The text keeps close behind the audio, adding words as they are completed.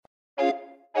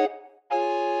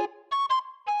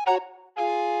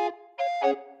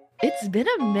it's been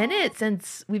a minute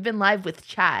since we've been live with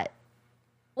chat.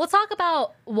 We'll talk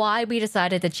about why we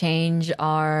decided to change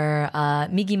our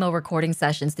Migimo recording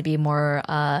sessions to be more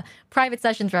private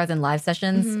sessions rather than live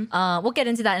sessions. We'll get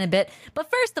into that in a bit. But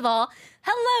first of all,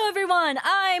 hello everyone.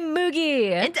 I'm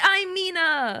Mugi. And I'm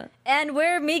Mina. And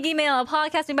we're Migi Mail,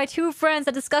 podcasting by two friends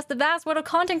that discuss the vast world of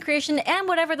content creation and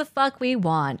whatever the fuck we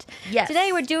want. Yes.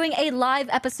 Today we're doing a live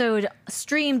episode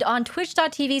streamed on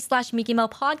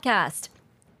twitch.tv/Migimo podcast.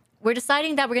 We're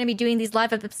deciding that we're going to be doing these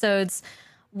live episodes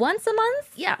once a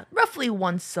month? Yeah, roughly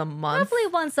once a month. Roughly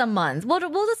once a month. We'll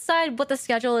decide what the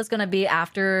schedule is going to be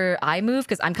after I move,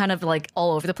 because I'm kind of like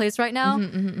all over the place right now.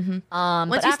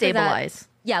 Once you stabilize.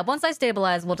 Once I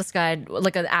stabilize, we'll decide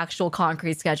like an actual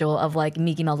concrete schedule of like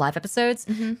Migimo live episodes.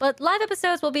 But live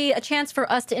episodes will be a chance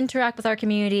for us to interact with our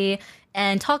community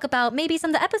and talk about maybe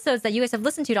some of the episodes that you guys have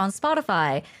listened to on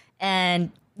Spotify. And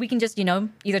we can just,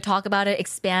 either talk about it,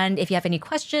 expand if you have any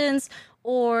questions,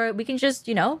 or we can just,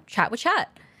 chat with chat.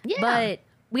 Yeah. But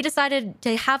we decided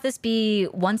to have this be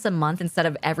once a month instead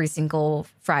of every single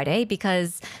Friday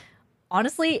because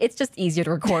honestly, it's just easier to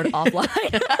record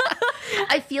offline.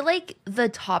 I feel like the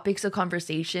topics of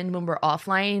conversation when we're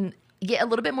offline get a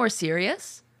little bit more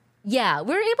serious. Yeah,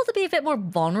 we're able to be a bit more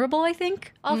vulnerable, I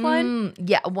think, offline.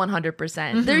 Yeah,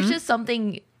 100%. There's just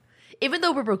something, even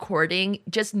though we're recording,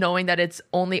 just knowing that it's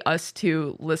only us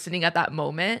two listening at that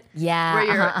moment. Yeah, where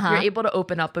you're able to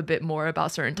open up a bit more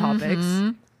about certain topics.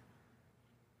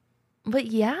 But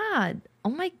yeah, oh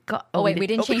my god. Oh wait, we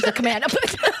didn't change the command. We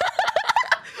both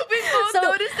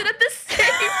noticed it at the same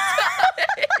time.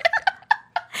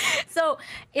 So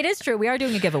it is true. We are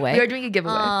doing a giveaway. We are doing a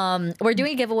giveaway. We're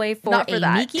doing a giveaway for Not for a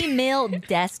that. Migi Mail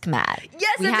desk mat.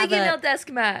 Yes, We a have Migi Mail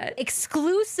desk mat.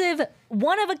 Exclusive,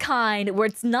 one of a kind, where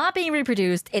it's not being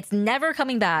reproduced. It's never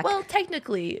coming back. Well,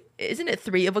 technically, isn't it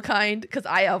 3 of a kind? Because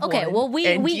I have one. Okay, well, we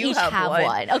and each you have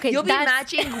one. Okay, you'll be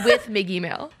matching with Migi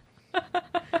Mail.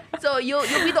 So you'll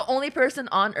be the only person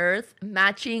on Earth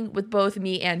matching with both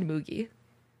me and Mugi.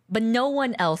 But no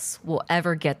one else will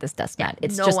ever get this desk mat.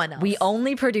 It's no just one else. We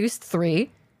only produced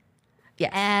 3.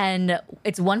 Yes. And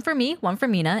it's one for me, one for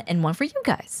Mina, and one for you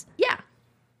guys. Yeah.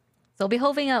 So we'll be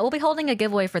holding a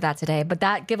giveaway for that today. But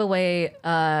that giveaway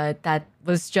that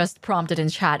was just prompted in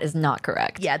chat is not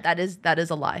correct. Yeah, that is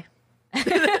a lie.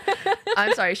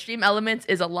 I'm sorry, Stream Elements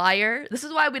is a liar. This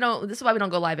is why we don't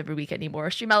go live every week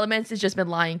anymore. Stream Elements has just been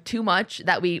lying too much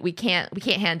that we can't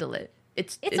handle it.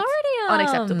 It's already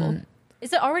unacceptable.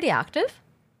 Is it already active?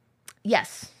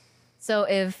 Yes. So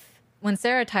when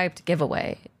Sarah typed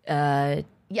giveaway, Yeah,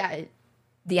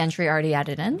 the entry already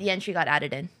added in? the entry got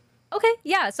added in. Okay,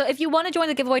 yeah. So if you want to join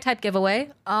the giveaway, type giveaway.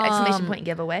 Exclamation point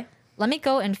giveaway. Let me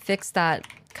go and fix that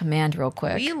command real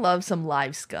quick. We love some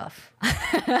live scuff. But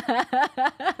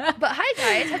hi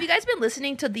guys, have you guys been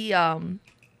listening to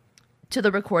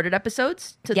the recorded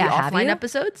episodes? To Yeah, the have offline you?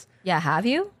 episodes? Yeah, have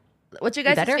you? What's your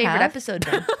guys' better favorite have. episode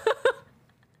then?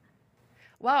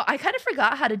 Wow, I kind of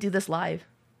forgot how to do this live.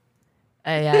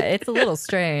 Yeah, it's a little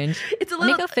strange. It's a Let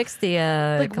me little go fix the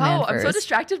like, command wow, I'm so first.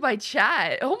 distracted by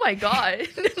chat. Oh my god.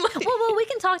 Like, Well, we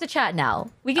can talk to chat now.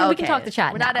 We can Okay. talk to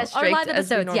chat We're now. not as Our strict live as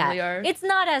we episodes, normally yeah, are. it's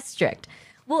not as strict.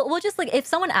 We'll just like if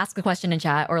someone asks a question in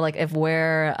chat or like if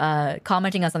we're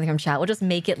commenting on something from chat, we'll just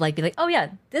make it like be like, oh yeah,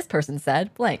 this person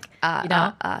said blank.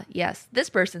 yes.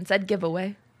 This person said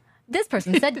giveaway. This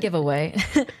person said giveaway.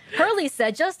 Hurley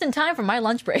said just in time for my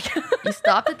lunch break. You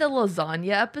stopped at the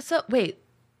lasagna episode. Wait,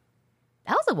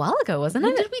 That was a while ago, wasn't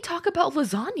when it? did we talk about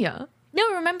lasagna?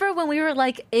 No, remember when we were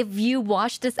like, if you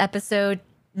watch this episode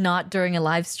not during a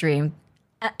live stream,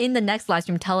 in the next live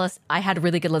stream, tell us I had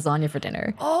really good lasagna for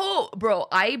dinner. Oh, bro,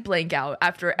 I blank out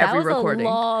after That every was recording. a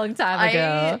long time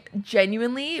ago. I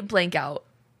genuinely blank out.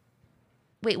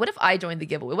 Wait, what if I join the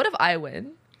giveaway? What if I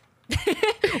win?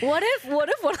 What if one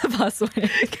of us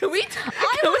wins? Can we?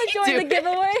 I want to join the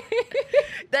giveaway.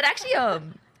 That actually,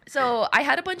 so I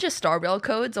had a bunch of Star Rail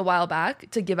codes a while back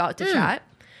to give out to chat.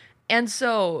 And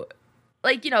so,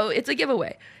 like, it's a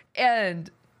giveaway. And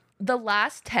the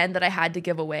last 10 that I had to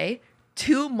give away,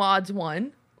 2 mods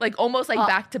won, like almost like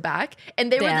back to back.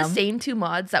 And they were the same 2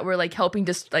 mods that were like helping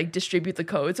just like distribute the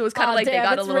code. So it was kind of like they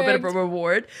got a little bit of a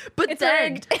reward. But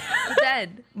then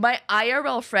my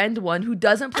IRL friend won who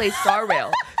doesn't play Star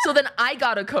Rail. So then I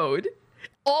got a code.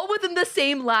 All within the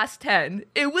same last 10.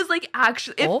 It was like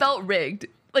actually, it felt rigged.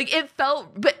 Like it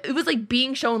felt, but it was like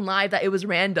being shown live that it was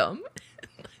random.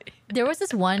 There was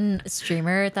this one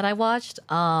streamer that I watched.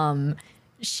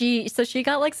 She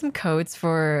got like some codes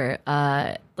for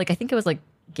like I think it was like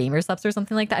gamer subs or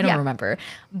something like that. I don't remember.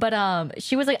 But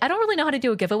she was like, I don't really know how to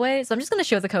do a giveaway, so I'm just gonna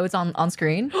show the codes on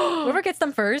screen. Whoever gets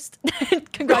them first,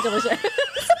 congratulations.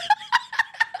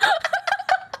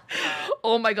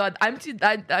 Oh my god,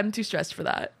 I'm too stressed for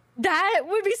that. That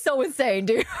would be so insane,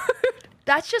 dude.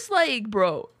 That's just like,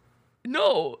 bro.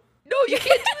 No, you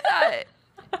can't do that.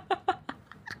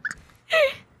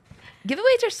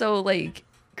 Giveaways are so like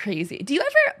crazy. Do you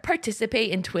ever participate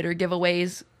in Twitter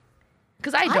giveaways?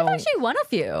 Because I don't. I've actually won a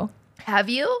few. Have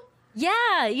you?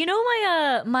 Yeah, you know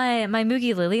my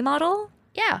Mugi Lily model,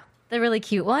 Yeah. the really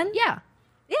cute one. Yeah.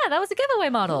 Yeah, that was a giveaway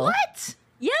model. What?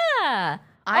 Yeah.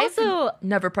 I've Also,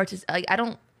 never participated. Like, I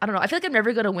don't know. I feel like I'm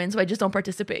never gonna win, so I just don't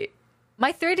participate.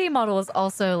 my 3D model is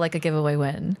also like a giveaway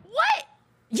win. What?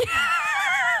 Yeah.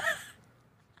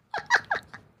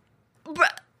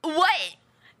 What?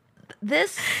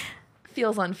 This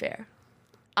feels unfair.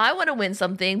 I want to win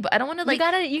something, but I don't want to like.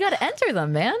 You gotta enter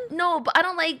them, man. No, but I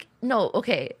don't like. No,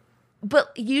 okay.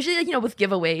 But usually, like, you know, with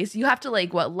giveaways, you have to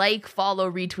like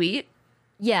follow, retweet.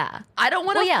 Yeah. I don't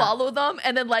want to Well, yeah. follow them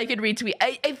and then like and retweet.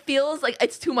 It feels like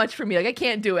it's too much for me. Like I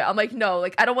can't do it. I'm like, no,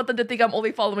 like I don't want them to think I'm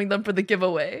only following them for the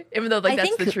giveaway, even though like I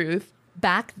that's the think- truth.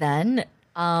 Back then,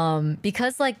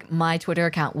 because like my Twitter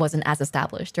account wasn't as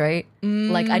established, right?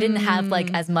 Like I didn't have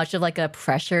like as much of like a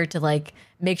pressure to like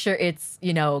make sure it's,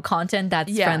 you know, content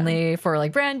that's Yeah. friendly for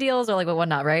like brand deals or like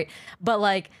whatnot, right? But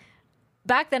like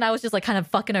back then I was just like kind of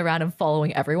fucking around and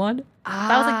following everyone. But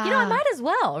I was like, you know, I might as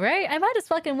well, right? I might as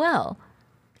fucking well.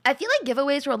 I feel like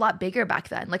giveaways were a lot bigger back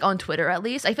then, like on Twitter at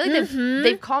least. I feel like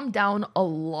they've calmed down a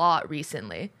lot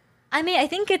recently. I mean, I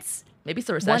think it's Maybe it's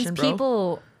the recession, once bro.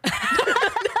 people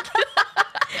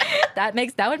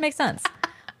that would make sense.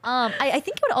 I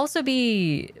think it would also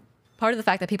be part of the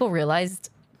fact that people realized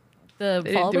the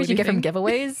They didn't do followers you get from anything.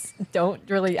 giveaways don't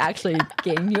really actually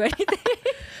gain you anything.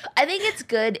 I think it's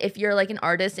good if you're like an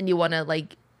artist and you want to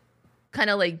like kind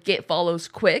of like get follows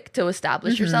quick to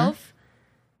establish yourself.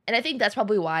 And I think that's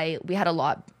probably why we had a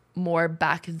lot more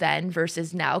back then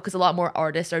versus now, because a lot more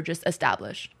artists are just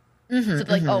established. So it's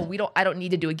like, oh, I don't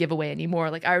need to do a giveaway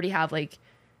anymore. Like I already have like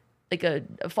a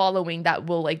following that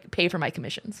will like pay for my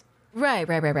commissions. Right.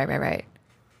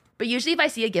 But usually if I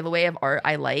see a giveaway of art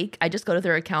I like, I just go to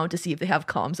their account to see if they have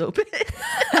comms open.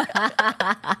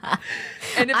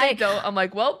 And if they don't, I'm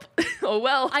like, well, oh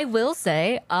well. I will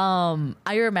say, I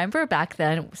remember back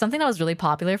then something that was really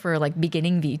popular for like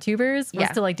beginning VTubers was Yeah.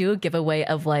 to like do a giveaway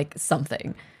of like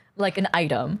something, like an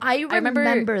item. I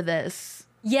remember this.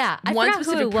 Yeah, I One forgot who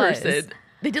specific it was. person.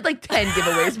 They did like 10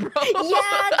 giveaways, bro. Yeah,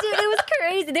 dude, it was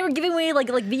crazy. They were giving away like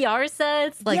VR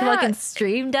sets, like Yeah. fucking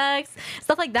stream decks,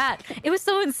 stuff like that. It was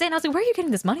so insane. I was like, where are you getting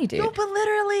this money, dude? No, but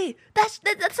literally, that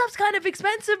stuff's kind of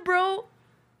expensive, bro.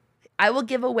 I will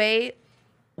give away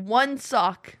one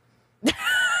sock.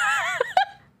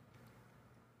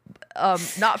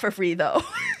 Not for free though.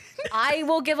 I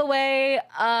will give away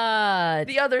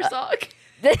The other sock.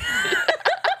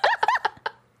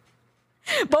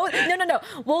 both. No.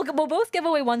 We'll both give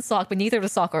away one sock, but neither of the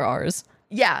sock are ours.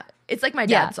 Yeah, it's like my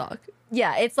Yeah. dad's sock.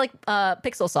 Yeah, it's like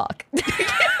pixel sock.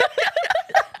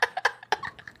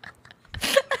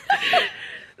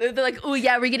 They're like, oh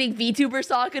yeah, we're getting VTuber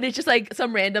sock, and it's just like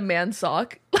some random man's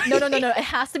sock. No. It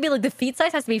has to be like the feet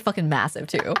size has to be fucking massive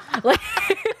too. Like,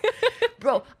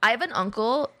 Bro, I have an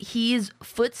uncle. He's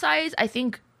foot size, I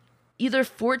think, either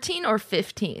 14 or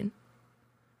 15.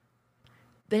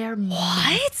 They're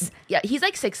what? Yeah, he's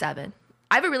like 6'7".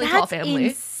 I have a really tall That's family.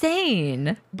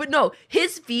 insane. But no,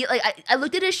 his feet, like I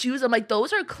looked at his shoes, I'm like,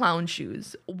 those are clown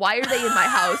shoes. Why are they in my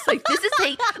house? Like this is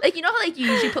like, you know how like you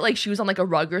usually put like shoes on like a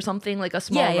rug or something, like a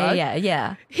small rug?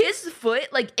 Yeah. His foot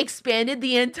like expanded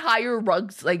the entire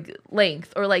rug's like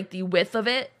length or like the width of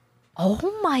it.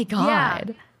 Oh my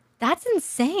god. That's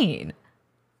insane.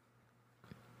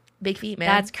 Big feet, man.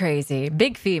 That's crazy.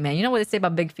 Big feet, man. You know what they say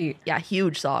about big feet? yeah,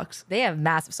 huge socks. They have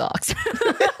massive socks.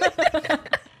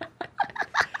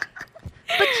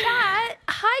 But chat,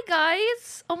 hi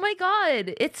guys. Oh my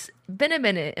god, it's been a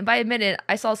minute. And by a minute,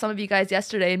 I saw some of you guys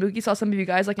yesterday, and Mookie saw some of you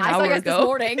guys like an I saw hour you guys ago. this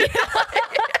morning.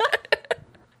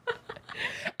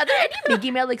 Are there any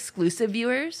Migi Mail exclusive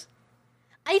viewers?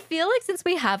 I feel like since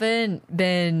we haven't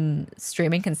been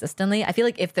streaming consistently, I feel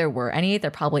like if there were any, there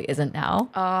probably isn't now.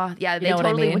 Yeah, they know what I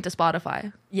totally mean? went to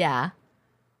Spotify, Yeah.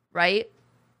 right?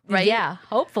 Right? Yeah.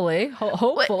 Hopefully. But,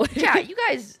 Hopefully. yeah, you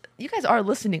guys are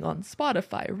listening on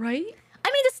Spotify, right?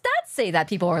 I mean, the stats say that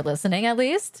people are listening, at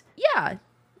least. Yeah.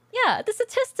 Yeah, the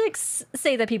statistics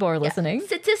say that people are listening.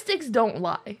 Statistics don't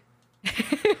lie.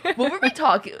 What were we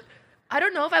talking? I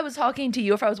don't know if I was talking to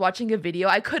you, if I was watching a video.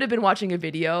 I could have been watching a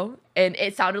video, and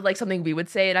it sounded like something we would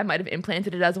say, and I might have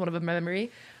implanted it as one of a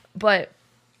memory. But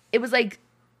it was like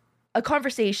a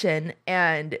conversation,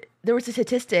 and there was a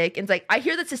statistic, and it's like, I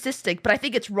hear the statistic, but I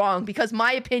think it's wrong because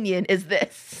my opinion is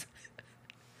this.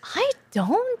 I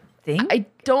don't think. I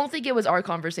don't think it was our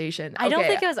conversation. I don't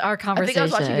think it was our conversation. I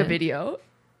think I was watching a video.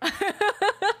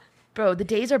 Bro, the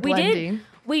days are blending.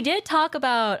 We did talk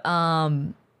about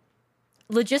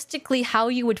logistically how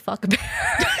you would fuck a bear.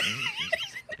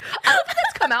 I don't think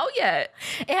that's come out yet.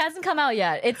 It hasn't come out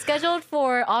yet. It's scheduled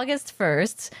for August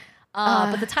 1st.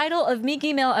 But the title of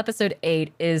Migi Mail episode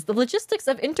 8 is The Logistics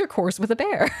of Intercourse with a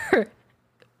Bear.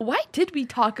 Why did we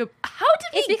talk about... How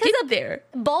did we get there?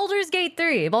 Baldur's Gate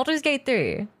 3. Baldur's Gate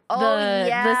 3. Oh,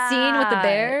 yeah. The scene with the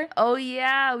bear. Oh,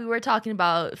 yeah. We were talking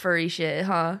about furry shit,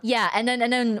 huh? Yeah, and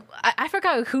then I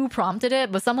forgot who prompted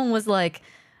it, but someone was like,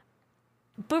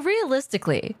 but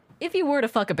realistically, if you were to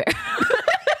fuck a bear...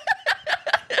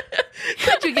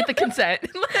 Could you get the consent?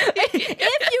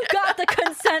 If you got the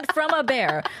consent from a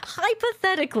bear,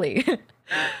 hypothetically,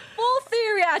 full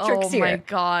theatrics here. Oh my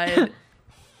god.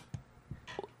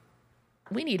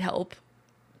 We need help.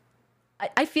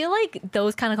 I feel like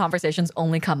those kind of conversations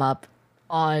only come up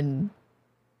on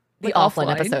the Like offline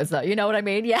offline. episodes, though. You know what I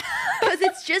mean? Yeah. Because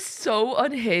it's just so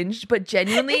unhinged, but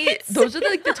genuinely, those are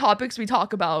like the topics we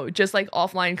talk about, just like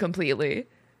offline completely.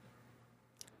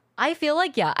 I feel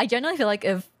like, yeah, I generally feel like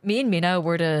if me and Mina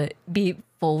were to be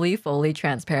fully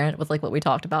transparent with like what we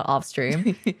talked about off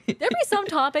stream, there'd be some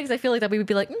topics I feel like that we would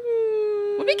be like,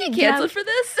 would we get canceled for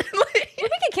this? Would we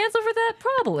get canceled for that?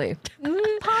 Probably.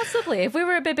 Possibly. If we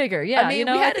were a bit bigger. Yeah. I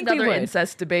mean, we had another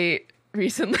incest debate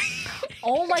recently.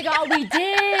 Oh my god, we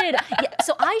did. Yeah,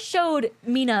 so I showed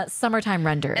Mina Summertime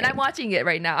Rendering. And I'm watching it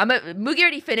right now. Mugi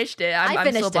already finished it. I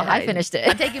finished it.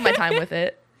 I'm taking my time with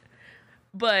it.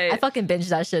 But I fucking binged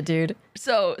that shit, dude.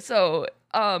 So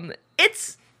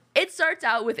it starts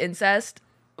out with incest,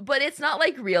 but it's not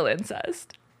like real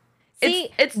incest. See,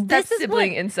 it's that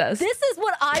sibling incest. This is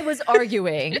what I was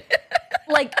arguing.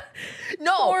 Like,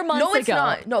 4 months ago. No, it's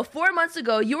not. No, 4 months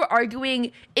ago, you were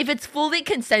arguing if it's fully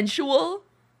consensual,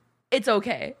 it's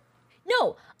okay.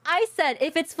 No, I said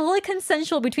if it's fully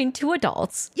consensual between two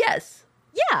adults. Yes.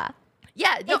 Yeah.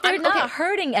 Yeah. No, if they're not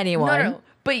hurting anyone. No.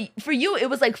 But for you, it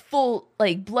was like full,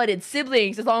 like blooded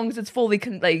siblings. As long as it's fully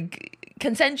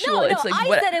consensual. No, it's like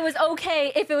I said it was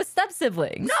okay if it was step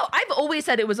siblings. No, I've always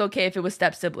said it was okay if it was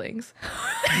step siblings.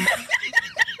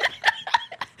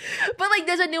 But like,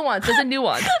 there's a nuance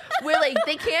where like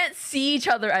they can't see each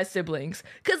other as siblings.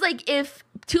 Because like, if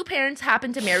two parents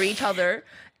happen to marry each other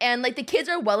and like the kids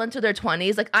are well into their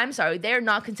 20s, like, I'm sorry, they're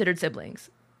not considered siblings.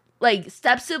 Like,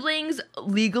 step siblings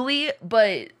legally,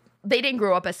 but they didn't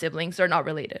grow up as siblings. They're not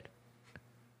related.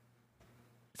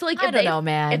 So like, I don't know,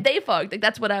 man. If they fucked, like,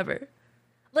 that's whatever.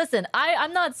 Listen,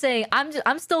 I'm not saying,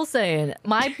 I'm still saying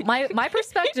my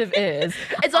perspective is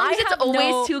as long as it's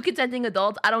always two consenting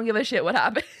adults, I don't give a shit what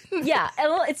happens. Yeah,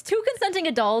 it's two consenting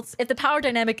adults. If the power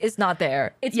dynamic is not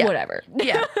there, it's whatever.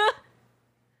 Yeah.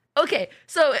 Okay,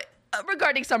 so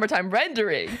regarding Summertime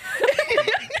Rendering,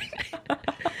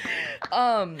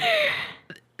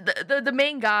 the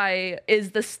main guy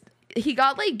is he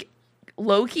got like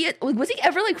low-key, was he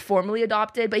ever like formally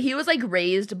adopted? But he was like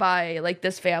raised by like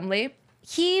this family.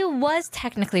 He was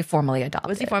technically formally adopted.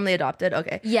 Was he formally adopted?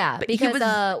 Okay. Yeah, but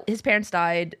because his parents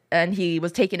died and he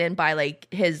was taken in by like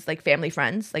his like family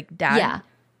friends, like dad. Yeah.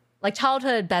 Like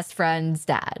childhood best friend's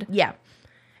dad. Yeah.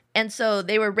 And so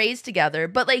they were raised together,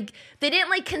 but like they didn't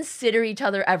like consider each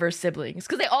other ever siblings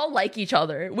because they all like each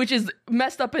other, which is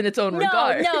messed up in its own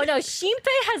regard. No.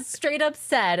 Shinpei has straight up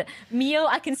said, Mio,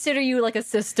 I consider you like a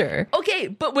sister. Okay,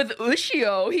 but with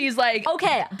Ushio, he's like,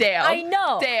 okay, damn. I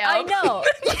know.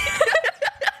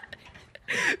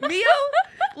 Mio,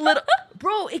 little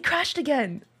bro, it crashed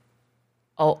again.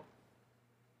 Oh.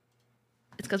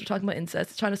 It's because we're talking about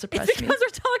incest. It's trying to suppress me. It's because we're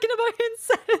talking about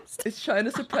incest. It's trying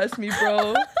to suppress me,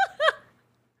 bro.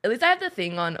 At least I have the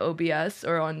thing on OBS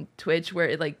or on Twitch where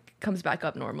it like comes back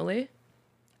up normally.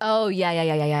 Oh,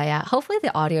 yeah. Hopefully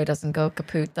the audio doesn't go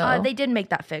kaput though. They did make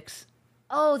that fix.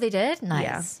 Oh, they did? Nice.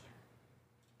 Yeah.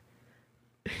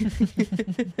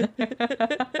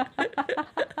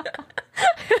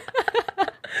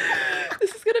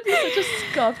 This is gonna be such a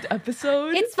scuffed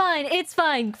episode. It's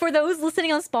fine. For those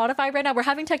listening on Spotify right now, we're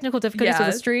having technical difficulties with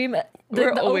the stream.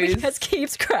 The OBS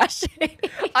keeps crashing.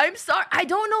 I'm sorry. I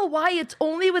don't know why. It's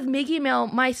only with Migi Mail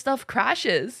my stuff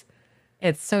crashes.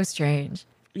 It's so strange.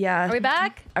 Yeah. Are we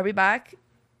back? Yeah,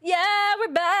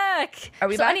 we're back. Are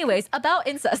we back? Anyways, about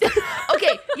incest.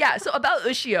 Okay, yeah. So about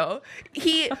Ushio,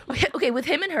 with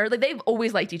him and her, like they've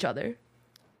always liked each other.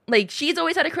 Like, she's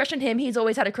always had a crush on him. He's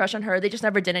always had a crush on her. They just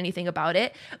never did anything about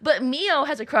it. But Mio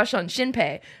has a crush on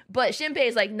Shinpei. But Shinpei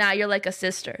is like, nah, you're like a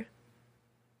sister.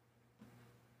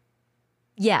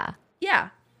 Yeah. Yeah.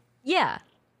 Yeah.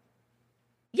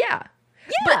 Yeah.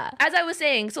 Yeah. But as I was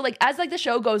saying, so like as like the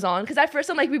show goes on, because at first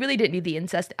I'm like, we really didn't need the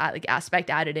incest like aspect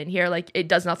added in here. Like it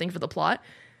does nothing for the plot.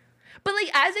 But like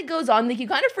as it goes on, like you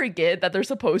kind of forget that they're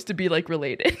supposed to be like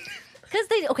related.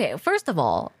 Because first of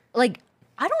all, like,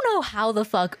 I don't know how the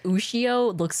fuck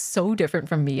Ushio looks so different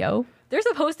from Mio. They're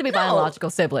supposed to be biological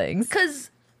siblings.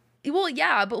 Because, well,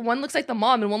 yeah, but one looks like the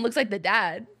mom and one looks like the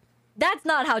dad. That's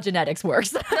not how genetics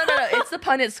works. No, it's the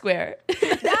Punnett square.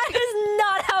 That is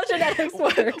not how genetics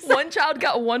works. One child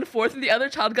got 1/4 and the other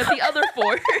child got the other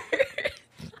 4.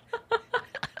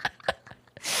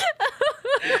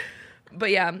 But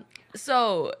yeah,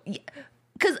 so,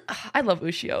 because I love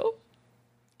Ushio.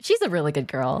 She's a really good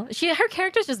girl. Her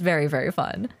character's just very, very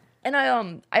fun. And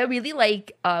I really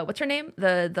like, what's her name?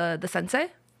 The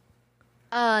sensei?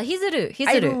 Hizuru.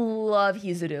 I love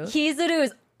Hizuru. Hizuru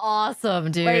is awesome,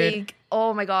 dude. Like,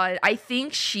 oh my god. I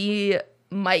think she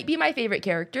might be my favorite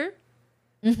character.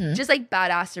 Mm-hmm. Just like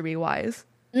badassery wise.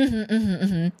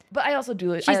 But I also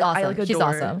do it. She's awesome. I like adore, She's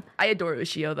awesome. I adore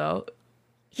Ushio though.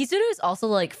 Hizuru is also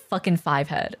like fucking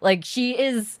 5-head. Like she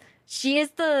is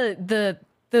the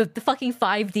fucking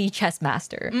 5D chess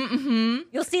master. Mm-hmm.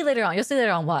 You'll see later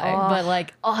on why. But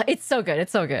like, it's so good.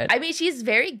 It's so good. I mean, she's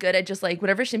very good at just like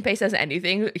whenever Shinpei says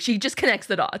anything, she just connects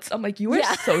the dots. I'm like, you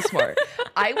are so smart.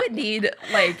 I would need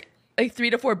like 3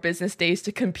 to 4 business days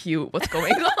to compute what's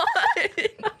going on.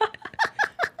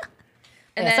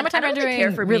 And then summertime I don't really rendering,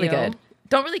 care for really Mio. good.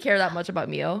 Don't really care that much about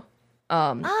Mio.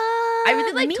 I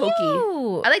really like Mio.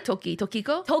 Toki. I like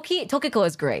Tokiko. Tokiko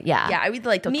is great. Yeah. Yeah, I really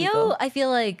like Tokiko. Mio, I feel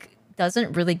like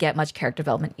doesn't really get much character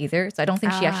development either. So I don't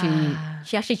think she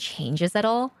actually changes at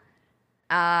all.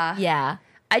 Yeah.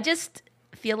 I just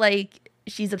feel like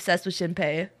she's obsessed with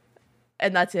Shinpei,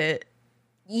 and that's it.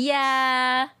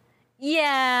 Yeah.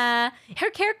 Her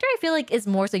character, I feel like, is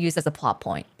more so used as a plot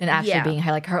point than actually being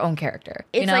her own character.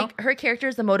 It's you know? like her character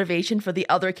is the motivation for the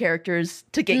other characters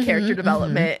to get character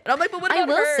development. And I'm like, but what about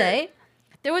her? I will say,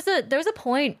 there was a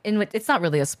point in which it's not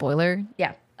really a spoiler.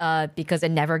 Yeah. Because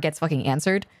it never gets fucking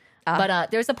answered. But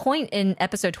there's a point in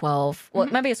episode 12. Well,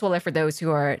 it might be a spoiler for those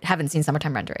who haven't seen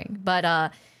Summertime Rendering. But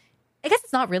I guess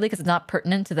it's not really because it's not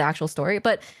pertinent to the actual story.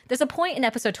 But there's a point in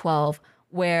episode 12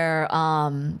 where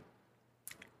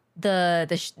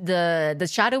the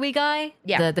shadowy guy,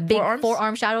 the big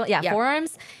forearm shadow,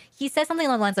 forearms. He says something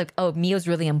along the lines like, "Oh, Mio's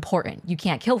really important. You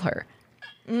can't kill her,"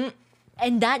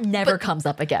 and that never comes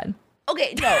up again.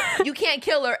 Okay, no, you can't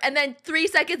kill her. And then 3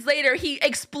 seconds later, he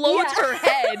explodes her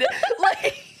head.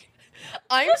 Like,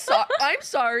 I'm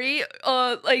sorry.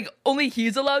 Like, only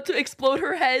he's allowed to explode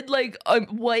her head. Like,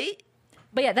 what?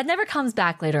 But yeah, that never comes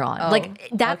back later on. Like,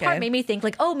 that part made me think,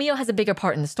 like, oh, Mio has a bigger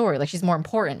part in the story. Like, she's more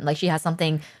important. Like, she has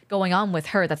something going on with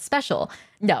her that's special.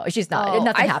 No, she's not.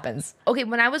 Nothing happens. Okay,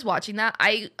 when I was watching that,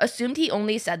 I assumed he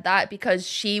only said that because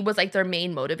she was, like, their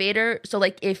main motivator. So,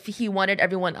 like, if he wanted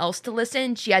everyone else to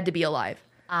listen, she had to be alive.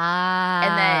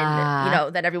 And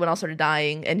then, then everyone else started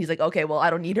dying. And he's like, okay, well, I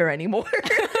don't need her anymore.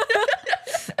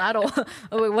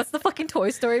 Wait, what's the fucking Toy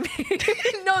Story?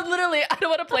 No, literally, I don't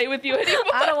want to play with you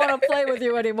anymore. I don't want to play with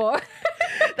you anymore.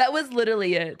 That was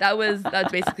literally it.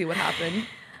 That's basically what happened.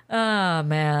 Oh,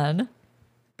 man.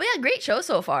 But yeah, great show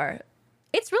so far.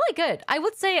 It's really good. I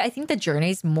would say I think the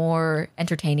journey's more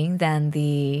entertaining than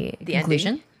the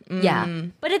conclusion. Yeah,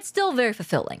 but it's still very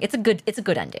fulfilling. It's a good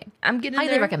ending. I'm getting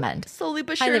highly there recommend. Slowly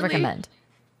but surely. Highly recommend.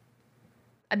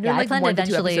 I'm doing like 1 to 2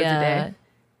 episodes a day.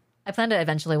 I plan to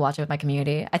eventually watch it with my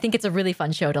community. I think it's a really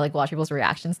fun show to like watch people's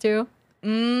reactions to.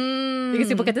 Because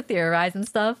people get to theorize and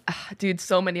stuff. Dude,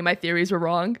 so many of my theories were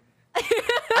wrong.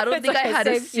 I don't think I had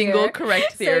a single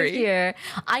correct theory. Same here.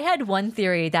 I had one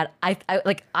theory that I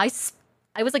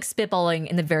was like spitballing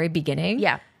in the very beginning.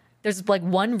 Yeah. There's like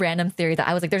one random theory that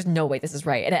I was like, there's no way this is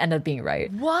right. And it ended up being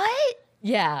right. What?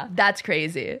 Yeah. That's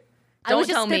crazy. I was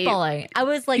just spitballing. I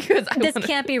was like, this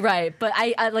can't be right. But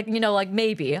I like, like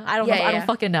maybe. I don't know. I don't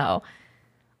fucking know.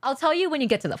 I'll tell you when you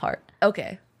get to the part.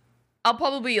 Okay. I'll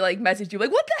probably like message you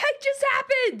like, what the heck just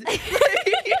happened?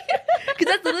 Because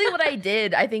that's literally what I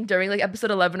did, I think, during like episode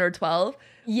 11 or 12.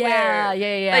 Yeah.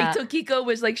 Like Tokiko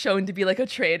was like shown to be like a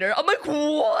traitor. I'm like,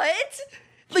 what?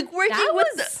 Like working with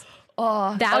the...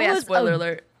 Oh, spoiler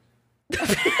alert.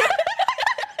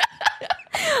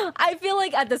 I feel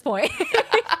like at this point...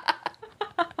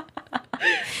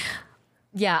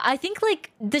 Yeah, I think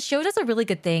like the show does a really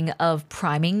good thing of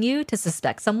priming you to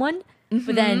suspect someone,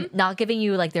 but then not giving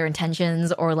you like their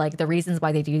intentions or like the reasons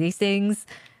why they do these things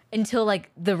until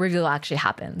like the reveal actually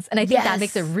happens. And I think that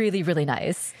makes it really, really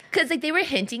nice. Because like they were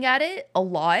hinting at it a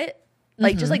lot,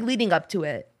 like just like leading up to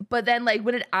it. But then like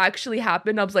when it actually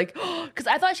happened, I was like, because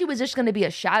I thought she was just going to be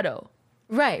a shadow.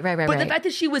 Right. But the fact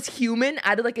that she was human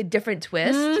added like a different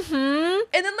twist. Mm-hmm.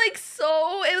 And then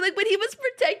and like when he was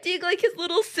protecting like his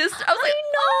little sister, I was like,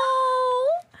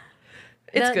 oh,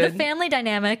 it's good. The family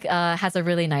dynamic has a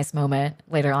really nice moment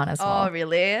later on as well. Oh,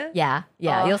 really? Yeah,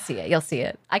 Oh. you'll see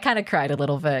it. I kind of cried a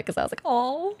little bit because I was like,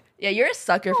 oh. Yeah, you're a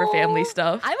sucker for family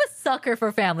stuff. I'm a sucker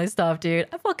for family stuff, dude.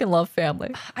 I fucking love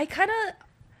family. I kind of,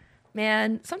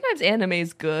 man, sometimes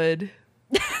anime's good.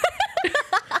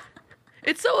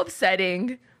 It's so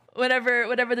upsetting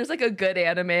whenever there's like a good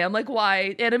anime. I'm like,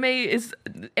 why? Anime's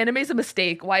a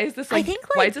mistake. Why is this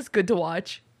why is this good to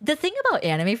watch? The thing about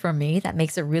anime for me that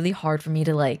makes it really hard for me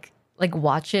to like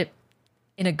watch it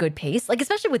in a good pace, like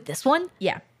especially with this one.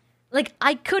 Yeah. Like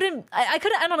I couldn't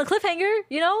end on a cliffhanger,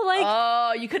 you know? Like,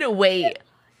 oh, you couldn't wait.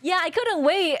 Yeah, I couldn't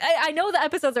wait. I know the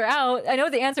episodes are out. I know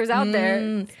the answer's out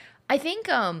there. I think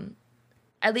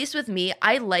at least with me,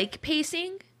 I like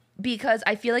pacing because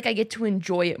I feel like I get to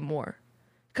enjoy it more.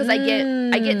 Because I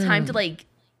get time to like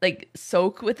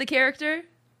soak with the character.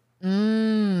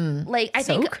 Like I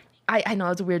Soak? think I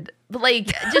know it's weird, but like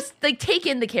just like take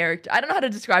in the character. I don't know how to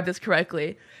describe this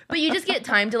correctly, but you just get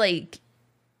time to like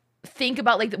think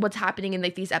about like what's happening in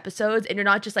like these episodes, and you're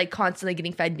not just like constantly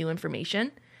getting fed new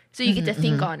information. So you get to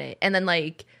think on it, and then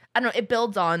like I don't know, it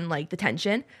builds on like the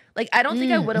tension. Like I don't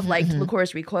think I would have liked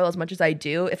Licorice Recoil as much as I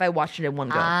do if I watched it in one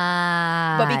go.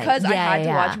 But because I had to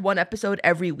watch one episode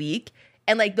every week,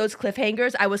 and like those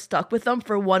cliffhangers, I was stuck with them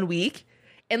for 1 week.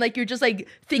 And like you're just like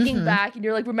thinking back, and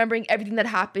you're like remembering everything that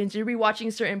happens. You're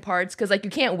rewatching certain parts because like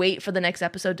you can't wait for the next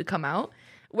episode to come out,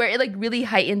 where it like really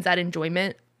heightens that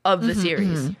enjoyment of the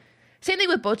series. Same thing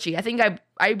with Bocchi. I think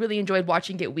I really enjoyed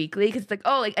watching it weekly because it's like,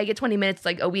 oh, like I get 20 minutes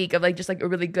like a week of like just like a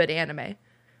really good anime.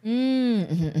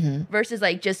 Versus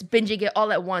like just binging it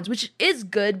all at once, which is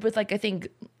good with like I think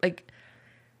like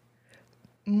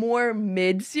more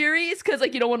mid series because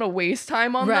like you don't want to waste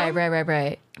time on them.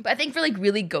 Right. But I think for like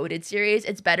really goated series,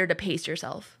 it's better to pace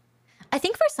yourself. I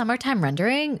think for summertime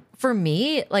rendering, for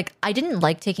me, like I didn't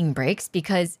like taking breaks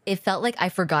because it felt like I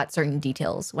forgot certain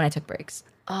details when I took breaks.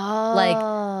 Oh, Like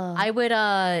I would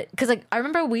because like I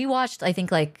remember we watched I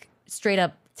think like straight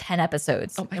up 10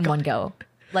 episodes in one go,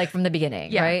 like from the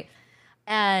beginning, right?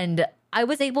 And I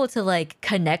was able to like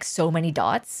connect so many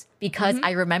dots because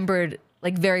I remembered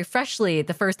like very freshly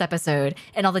the first episode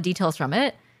and all the details from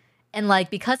it. And like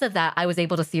because of that, I was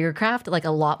able to theorycraft like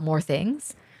a lot more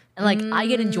things. And like I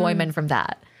get enjoyment from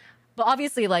that. But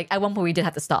obviously, like at one point we did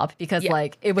have to stop because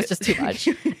like it was just too much.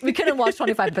 We couldn't watch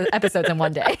 25 episodes in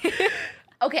one day.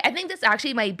 Okay, I think this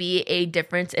actually might be a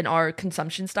difference in our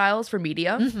consumption styles for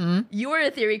media. You are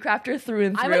a theory crafter through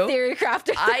and through. I'm a theory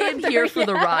crafter. I am here for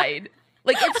the ride.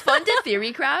 Like it's fun to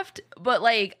theory craft, but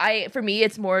like for me,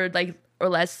 it's more like or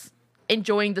less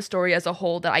enjoying the story as a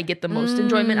whole that I get the most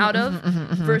enjoyment out of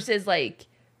versus like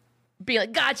being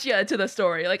like gotcha to the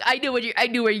story. Like I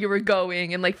knew where you were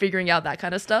going and like figuring out that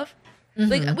kind of stuff.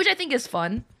 Like which I think is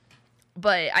fun.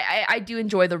 But I do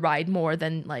enjoy the ride more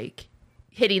than like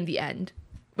hitting the end.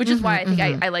 Which is why I think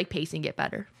I like pacing it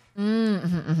better.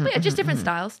 But yeah, just different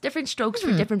styles, different strokes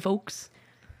for different folks.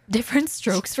 Different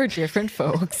strokes for different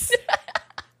folks.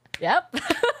 Yep.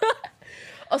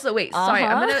 Also, wait, sorry,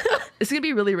 it's gonna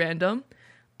be really random.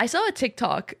 I saw a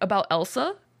TikTok about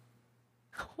Elsa.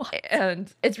 What?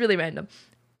 And it's really random.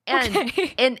 And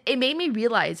and it made me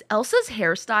realize Elsa's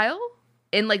hairstyle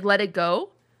in like Let It Go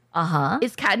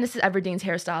is Katniss Everdeen's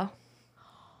hairstyle.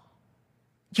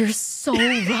 You're so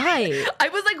right. I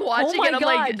was like watching my it. I'm God,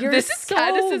 like, you're this is so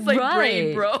Katniss's like right.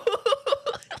 brain, bro.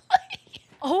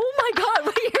 Oh my God!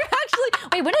 Wait, you're actually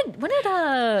when did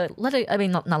Let It? I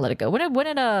mean, not Let It Go. When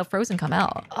did Frozen come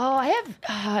out? Oh, I have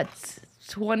it's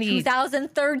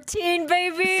 2013,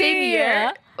 baby. Same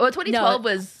year. Well, 2012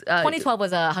 was 2012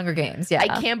 was Hunger Games. Yeah, I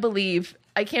can't believe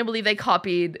they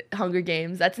copied Hunger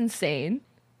Games. That's insane.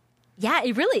 Yeah,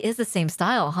 it really is the same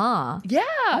style, huh? Yeah.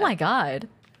 Oh my God.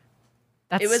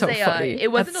 That's it was so funny.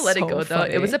 It wasn't That's a Let It so Go though.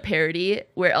 funny. It was a parody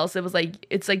where Elsa was like,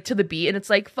 it's like to the beat, and it's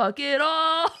like fuck it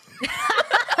all.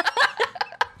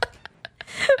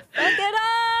 Fuck it up.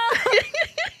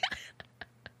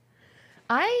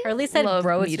 Hurley said,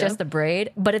 "Bro, it's just a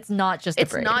braid," but it's not just a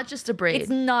braid. It's not just a braid. It's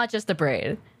not just a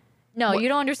braid. No, you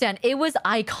don't understand. It was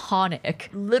iconic.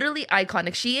 Literally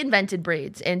iconic. She invented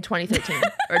braids in 2013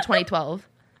 or 2012.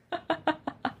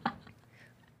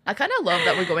 I kind of love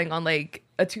that we're going on like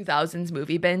a 2000s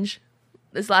movie binge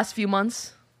this last few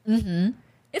months. It's been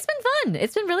fun.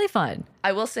 It's been really fun.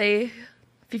 I will say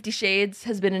 50 Shades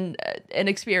has been an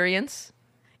experience.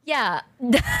 Yeah.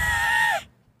 Wait,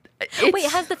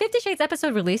 has the 50 Shades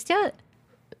episode released yet?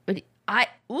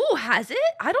 Has it?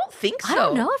 I don't think so. I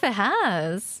don't know if it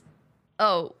has.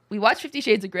 Oh, we watched 50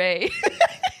 Shades of Grey.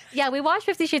 Yeah, we watched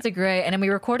 50 Shades of Grey, and then we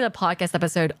recorded a podcast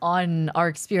episode on our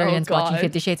experience watching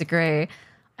 50 Shades of Grey.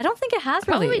 I don't think it has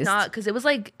Probably released. not, because it was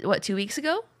like, what, 2 weeks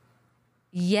ago?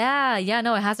 Yeah,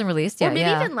 no, it hasn't released yet. Or maybe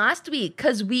even last week,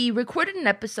 because we recorded an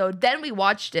episode, then we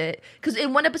watched it. Because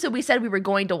in one episode, we said we were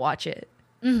going to watch it.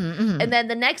 And then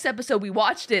the next episode, we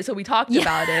watched it, so we talked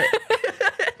about it.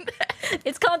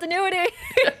 It's continuity.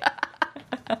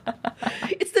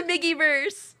 It's the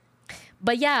Migi-verse.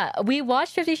 But yeah, we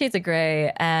watched 50 Shades of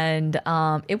Grey, and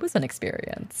it was an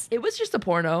experience. It was just a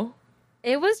porno.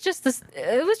 It was just this.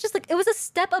 It was a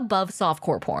step above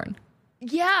softcore porn.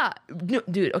 Yeah. No,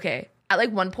 dude, okay. At like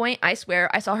one point, I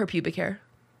swear, I saw her pubic hair.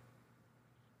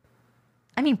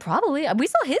 I mean, probably. We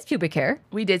saw his pubic hair.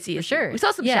 We did see it. Sure. We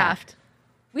saw some Shaft.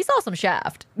 We saw some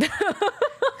Shaft.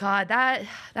 God,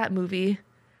 that movie.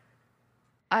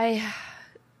 If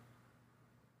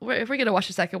we're going to watch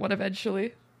the second one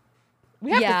eventually. We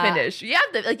have to finish. You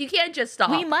have to, like, you can't just stop.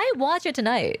 We might watch it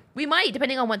tonight. We might,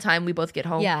 depending on what time we both get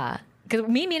home. Yeah. Because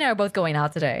me and I are both going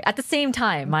out today. At the same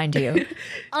time, mind you.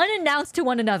 Unannounced to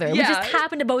one another. Yeah. We just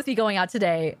happen to both be going out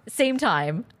today. Same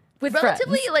time. With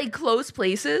Relatively, friends. like, close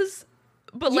places.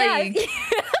 But, like,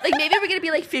 like maybe we're going to be,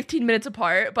 like, 15 minutes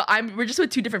apart. But we're just with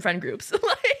 2 different friend groups.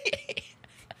 Like,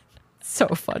 so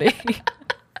funny.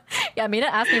 Yeah, Mina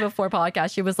asked me before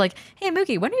podcast. She was like, "Hey,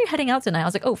 Mookie, when are you heading out tonight?" I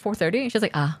was like, "Oh, 4:30." And she was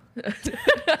like,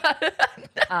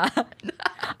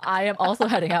 I am also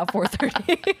heading out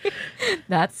 4:30.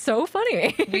 That's so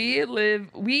funny.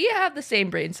 we have the same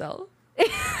brain cell.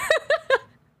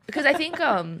 Because I think,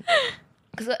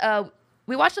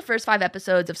 we watched the first 5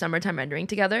 episodes of Summertime Rendering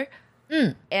together.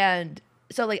 And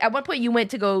so, like, at one point you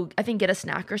went to go, I think, get a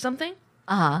snack or something.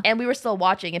 And we were still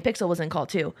watching, and Pixel was in call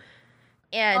too.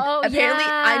 And apparently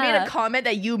I made a comment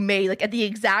that you made, like, at the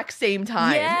exact same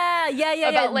time. Yeah.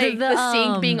 About, like, the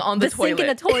sink being on the toilet. The sink in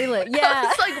the toilet, yeah. I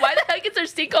was like, why the heck is there a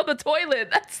sink on the toilet?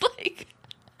 That's like...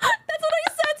 That's what I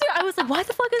said too. I was like, why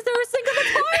the fuck is there a sink on the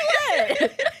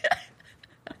toilet?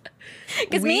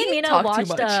 Because me and Mina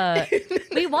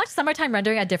we watched Summertime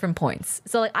Rendering at different points.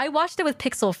 So, like, I watched it with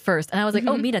Pixel first, and I was like,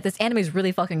 oh, Mina, this anime is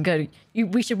really fucking good.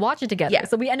 We should watch it together. Yeah.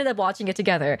 So we ended up watching it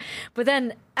together. But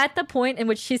then at the point in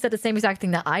which she said the same exact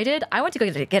thing that I did, I went to go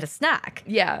get a snack.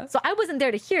 Yeah. So I wasn't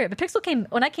there to hear it. But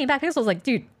when I came back, Pixel was like,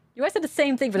 dude, you guys said the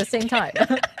same thing for the same time.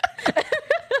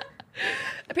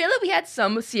 Apparently we had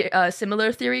some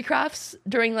similar theory crafts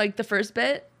during, like, the first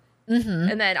bit.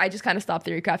 And then I just kind of stopped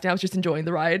theory crafting. I was just enjoying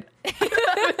the ride.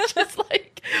 I was just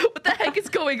like, what the heck is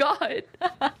going on?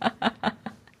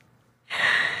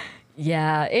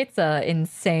 Yeah, it's a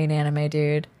insane anime,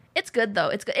 dude. It's good, though.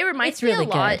 It's good. It reminds really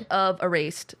me a lot of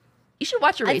Erased. You should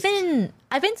watch Erased.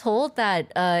 I've been told that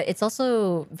it's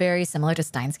also very similar to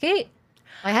Steins Gate.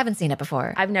 I haven't seen it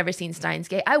before. I've never seen Steins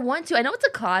Gate. I want to. I know it's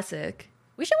a classic.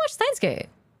 We should watch Steins Gate.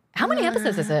 How many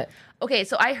episodes is it? Okay,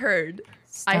 so I heard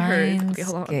okay,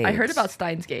 hold on. I heard about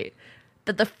Steins Gate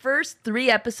that the first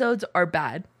 3 episodes are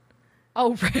bad.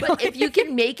 Oh, really? But if you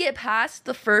can make it past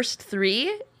the first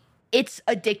 3, it's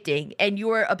addicting and you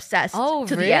are obsessed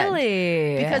to the end.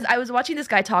 Because I was watching this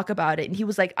guy talk about it and he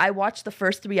was like, I watched the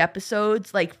first 3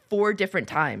 episodes like 4 different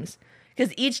times.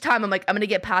 Because each time I'm like, I'm going to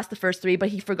get past the first 3, but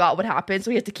he forgot what happened.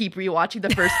 So he has to keep rewatching the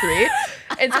first 3.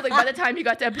 And so, like, by the time he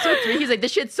got to episode 3, he's like,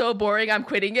 this shit's so boring, I'm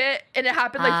quitting it. And it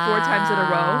happened like 4 times in a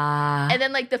row. And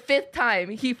then, like, the 5th time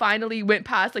he finally went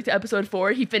past, like, to episode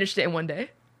 4, he finished it in one day.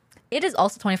 It is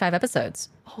also 25 episodes.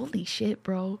 Holy shit,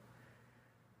 bro.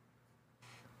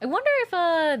 I wonder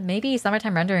if maybe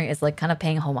Summertime Rendering is, like, kind of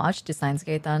paying homage to Steins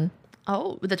Gate then.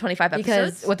 Oh, with the 25 episodes?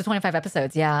 Because with the 25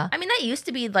 episodes, yeah. I mean, that used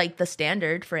to be like the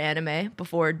standard for anime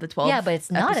before the 12. Yeah, but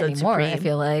it's not anymore, I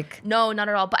feel like. No, not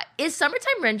at all. But is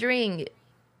Summertime Rendering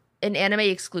an anime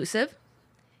exclusive?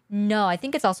 No, I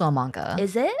think it's also a manga.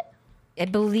 Is it? I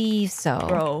believe so.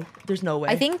 Bro, there's no way.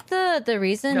 I think the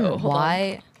reason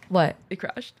why... What? It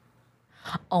crashed.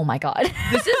 Oh my god.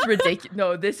 This is ridiculous.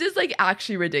 No, this is like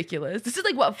actually ridiculous. This is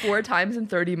like, what, 4 times in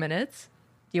 30 minutes?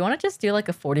 Do you want to just do like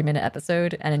a 40-minute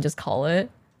episode and then just call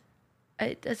it?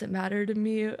 It doesn't matter to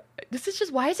me. This is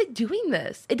just, why is it doing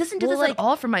this? It doesn't do this at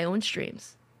all for my own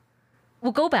streams.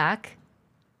 We'll go back.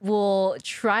 We'll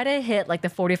try to hit like the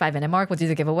 45-minute mark. We'll do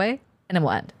the giveaway and then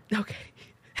we'll end. Okay.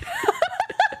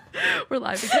 We're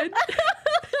live again.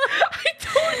 I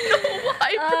don't know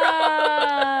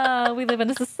why, bro. We live in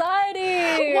a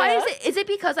society. Why is it? Is it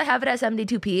because I have it at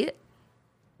 72p?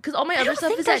 Because all my other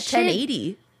stuff is at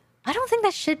 1080. I don't think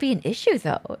that should be an issue,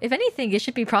 though. If anything, it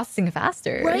should be processing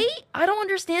faster. Right? I don't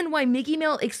understand why Migi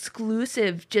Mail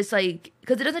exclusive just like...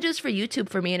 Because it doesn't do this for YouTube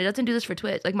for me, and it doesn't do this for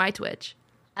Twitch, like my Twitch.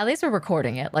 At least we're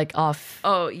recording it like off.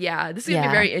 Oh yeah, this is gonna be a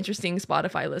Yeah. very interesting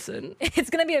Spotify listen. It's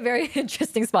gonna be a very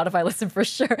interesting Spotify listen for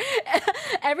sure.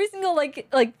 Every single like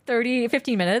 30,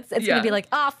 15 minutes, it's Yeah. gonna be like,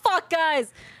 ah, fuck,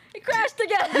 guys, it crashed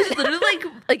again. This is literally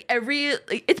like every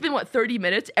it's been what 30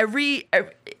 minutes. Every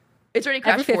it's already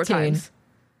crashed Every 4 15. times.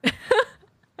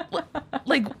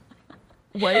 Like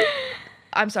what?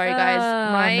 I'm sorry, guys.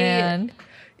 Oh, My man.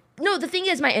 no, the thing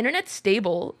is, my internet's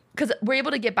stable because we're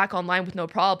able to get back online with no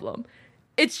problem.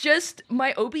 It's just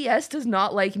my OBS does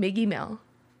not like Migi Mail.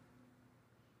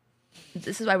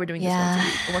 This is why we're doing this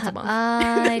once a month.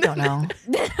 I don't know.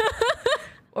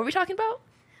 What were we talking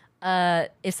about?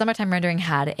 If Summertime Rendering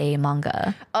had a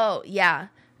manga. Oh yeah,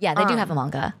 Yeah, they do have a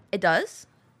manga. it does.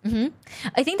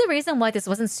 I think the reason why this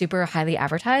wasn't super highly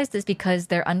advertised is because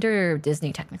they're under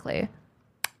Disney technically.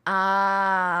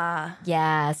 Ah,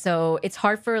 Yeah, so it's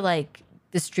hard for like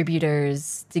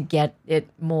distributors to get it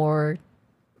more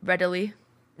readily.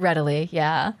 readily.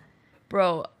 Yeah.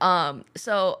 Bro,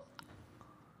 so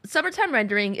Summertime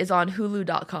Rendering is on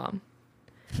Hulu.com.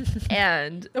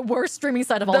 And The worst streaming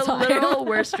site of all the time. literal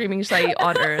worst streaming site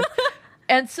on earth.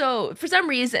 And so for some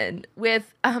reason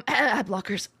with ad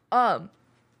blockers,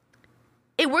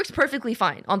 it works perfectly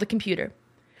fine on the computer.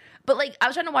 But like I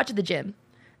was trying to watch at the gym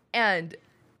and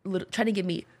trying to give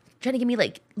me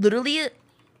like literally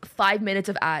 5 minutes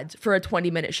of ads for a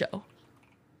 20-minute show.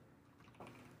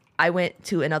 I went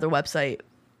to another website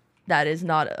that is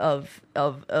not of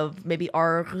maybe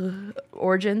our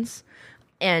origins,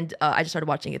 and I just started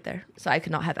watching it there, so I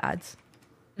could not have ads.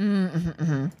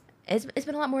 It's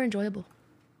been a lot more enjoyable.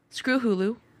 Screw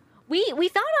Hulu. We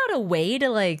found out a way to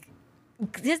like,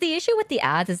 because the issue with the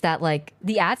ads is that like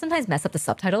the ads sometimes mess up the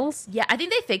subtitles. Yeah, I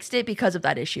think they fixed it because of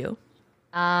that issue,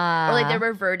 or Uh, like they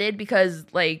reverted because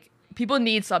like people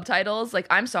need subtitles. Like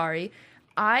I'm sorry,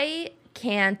 I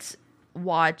can't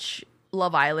watch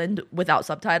Love Island without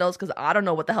subtitles because I don't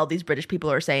know what the hell these British people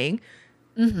are saying.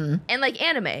 And like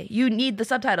anime, you need the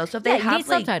subtitles. So if they yeah, you have need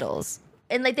like, subtitles.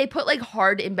 and like they put like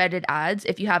hard embedded ads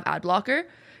if you have ad blocker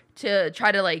to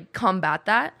try to like combat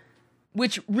that,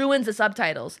 which ruins the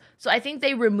subtitles. So I think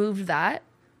they removed that,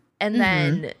 and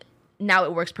then now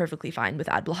it works perfectly fine with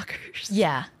ad blockers.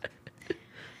 Yeah.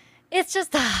 It's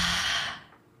just,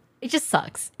 it just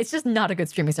sucks. It's just not a good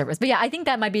streaming service. But yeah, I think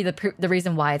that might be the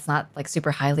reason why it's not like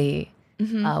super highly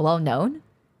well known,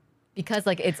 because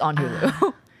like it's on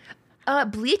Hulu.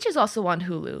 Bleach is also on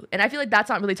Hulu, and I feel like that's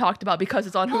not really talked about because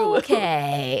it's on Hulu.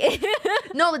 Okay.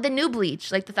 No, like the new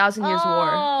Bleach, like the Thousand Years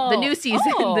War, the new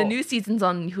season. Oh. The new season's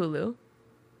on Hulu.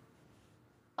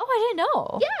 Oh, I didn't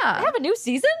know. Yeah. They have a new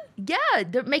season? Yeah,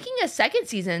 they're making a second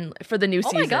season for the new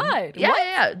Oh season. my God. Yeah, What?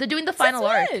 yeah. They're doing the final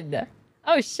arc. Since when?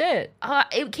 Oh shit.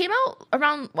 It came out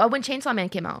around when Chainsaw Man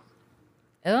came out.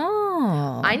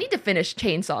 Oh. I need to finish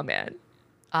Chainsaw Man.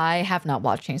 I have not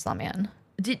watched Chainsaw Man.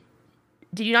 Did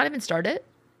you not even start it?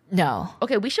 No.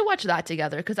 Okay, we should watch that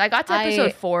together because I got to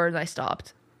episode 4 and I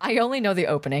stopped. I only know the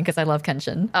opening because I love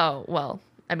Kenshin. Oh, well,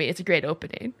 I mean, it's a great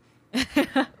opening.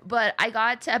 But I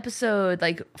got to episode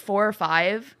like 4 or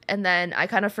 5 and then I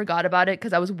kind of forgot about it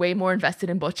because I was way more invested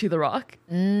in Bocchi the Rock.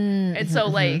 And so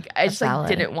like I just like valid.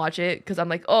 didn't watch it because I'm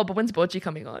like, oh, but when's Bocchi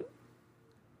coming on?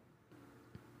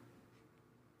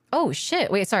 Oh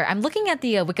shit. Wait, sorry. I'm looking at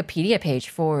the Wikipedia page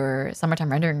for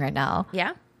Summertime Rendering right now.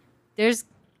 Yeah.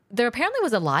 There apparently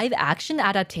was a live action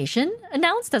adaptation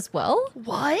announced as well,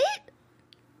 What?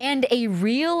 and a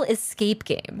real escape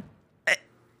game.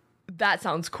 That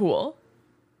sounds cool.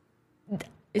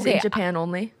 Is it Okay, in Japan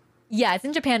only? Yeah, it's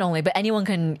in Japan only, but anyone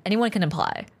can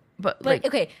apply. But But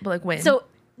okay, but like when? So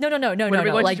no, when are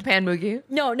we going like to Japan, Mugi?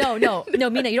 no,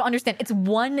 Mina, you don't understand. It's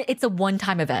a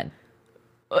one-time event.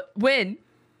 When?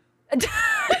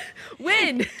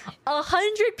 When?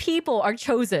 100 people are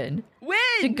chosen to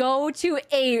When? go to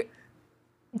a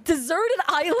deserted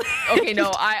island. Okay,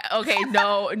 no.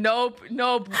 Nope.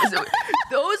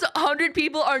 Those 100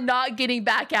 people are not getting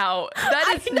back out.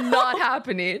 That is not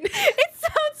happening. It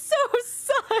sounds so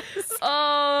sus.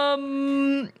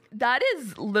 That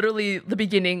is literally the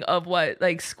beginning of what,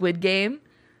 like Squid Game?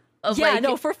 Of Yeah, like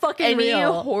no, for fucking any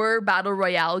real. horror battle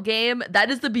royale game.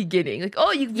 That is the beginning. Like,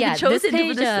 oh, you've Yeah, been chosen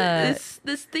this to page,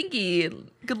 this thingy.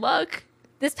 Good luck.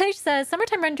 This page says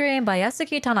Summertime Rendering by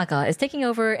Yasuki Tanaka is taking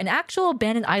over an actual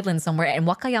abandoned island somewhere in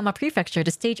Wakayama Prefecture to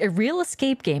stage a real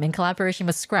escape game in collaboration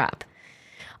with Scrap.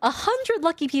 100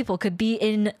 lucky people could be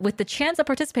in with the chance of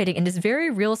participating in this very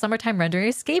real Summertime Rendering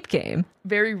escape game.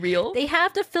 Very real. They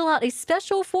have to fill out a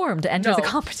special form to enter the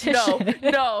competition. No.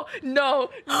 Wait, no,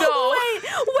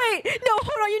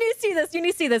 hold on. You need to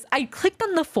see this. I clicked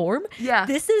on the form. Yeah.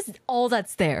 This is all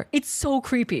that's there. It's so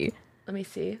creepy. Let me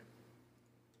see.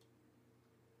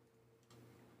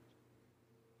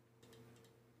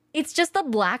 It's just a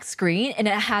black screen and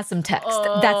it has some text.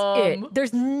 That's it.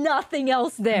 There's nothing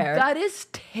else there. That is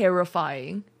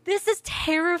terrifying. This is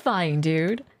terrifying,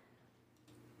 dude.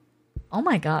 Oh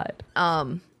my god.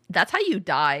 That's how you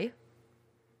die.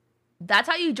 That's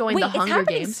how you join the Hunger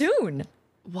Games. Soon.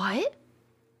 What?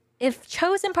 If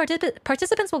chosen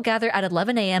participants will gather at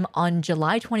 11 a.m. on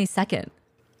July 22nd.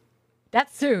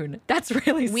 That's soon. That's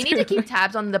really soon. We need to keep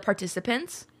tabs on the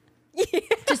participants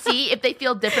to see if they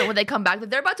feel different when they come back. That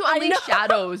they're about to unleash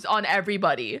shadows on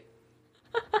everybody.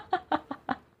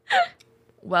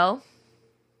 Well,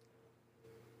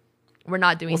 we're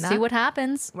not doing that. We'll see what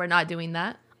happens. We're not doing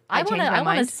that. I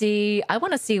want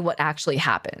to see what actually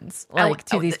happens, like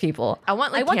to these people. I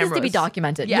want this to be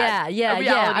documented. Yeah. Yeah.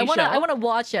 I want to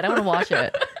watch it. I want to watch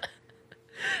it.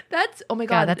 That's oh my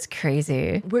god, that's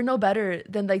crazy. We're no better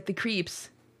than like the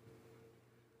creeps.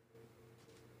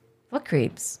 What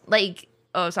creeps? Like,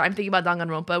 oh, sorry, I'm thinking about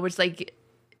Danganronpa, which like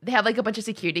they have like a bunch of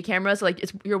security cameras, so, like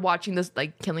you're watching this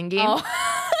like killing game. Oh.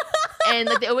 And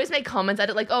like they always make comments at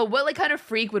it, like, "Oh, what like kind of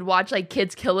freak would watch like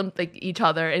kids kill them like each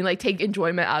other and like take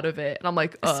enjoyment out of it?" And I'm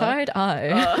like, side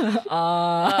eye,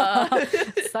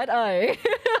 side eye,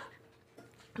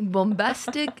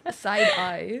 bombastic side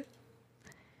eye.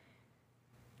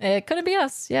 It couldn't be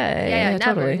us. Yeah,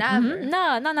 never, totally. never. Mm-hmm.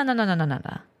 No.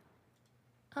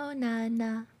 Oh,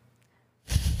 nah.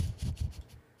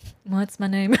 What's my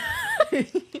name?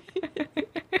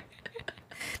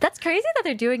 That's crazy that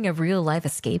they're doing a real life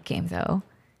escape game though.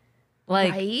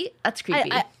 Like, right? That's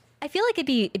creepy. I feel like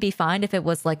it'd be fine if it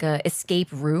was like a escape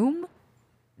room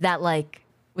that like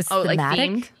was thematic. Like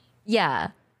themed? Yeah.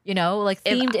 You know, like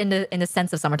themed in the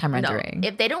sense of summertime rendering. No,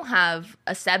 if they don't have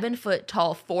a 7-foot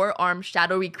tall, 4-armed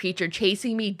shadowy creature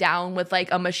chasing me down with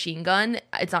like a machine gun,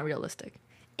 it's not realistic.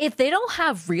 If they don't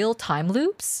have real time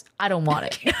loops, I don't want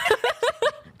it.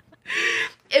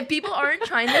 If people aren't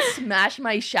trying to smash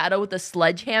my shadow with a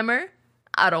sledgehammer,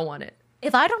 I don't want it.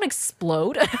 If I don't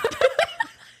explode,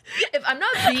 if I'm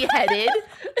not beheaded,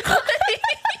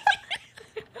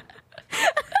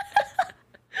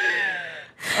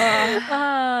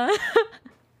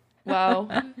 wow. I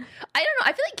don't know.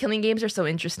 I feel like killing games are so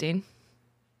interesting.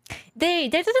 They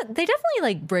definitely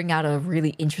like bring out a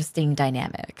really interesting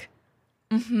dynamic.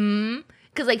 Mm-hmm.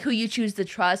 Because like who you choose to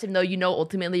trust, even though you know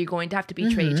ultimately you're going to have to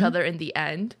betray each other in the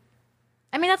end.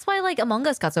 I mean, that's why like Among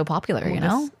Us got so popular, you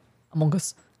know? Among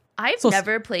Us. I've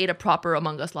never played a proper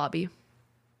Among Us lobby.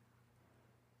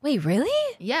 Wait, really?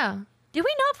 Yeah. Did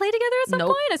we not play together at some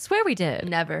point? I swear we did.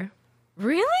 Never.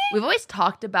 Really? We've always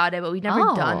talked about it, but we've never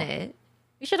done it.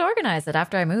 We should organize it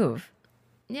after I move.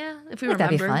 Yeah, if we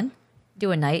remember. That'd be fun.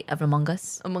 Do a night of Among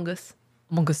Us. Among Us.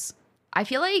 Among Us. I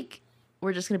feel like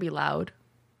we're just gonna be loud.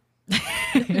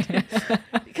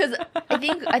 Because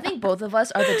I think both of us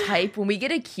are the type when we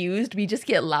get accused, we just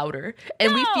get louder,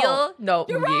 and we feel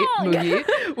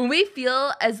Mugi. When we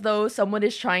feel as though someone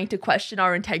is trying to question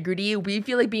our integrity, we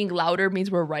feel like being louder means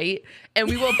we're right, and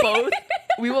we will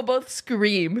both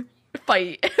scream,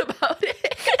 fight about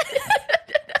it.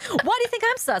 Why do you think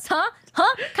I'm sus, huh?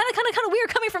 Kind of weird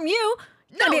coming from you.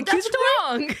 No, that's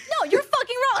wrong. No, you're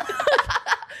fucking wrong.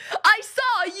 I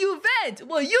saw you vent.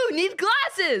 Well, you need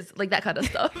glasses. Like that kind of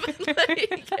stuff.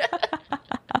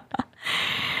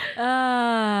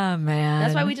 Man.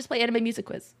 That's why we just play anime music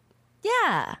quiz.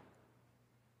 Yeah.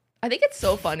 I think it's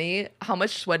so funny how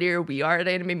much sweatier we are at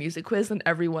anime music quiz than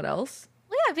everyone else.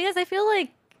 Well, yeah, because I feel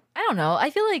like, I don't know, I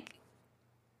feel like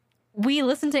we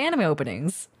listen to anime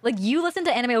openings. Like, you listen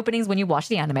to anime openings when you watch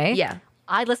the anime. Yeah.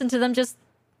 I listen to them just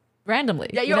randomly.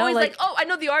 Yeah, you're always like, oh, I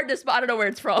know the artist, but I don't know where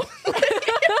it's from.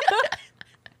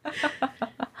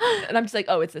 And I'm just like,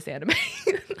 oh, it's this anime.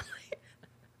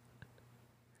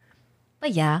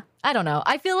 But yeah, I don't know.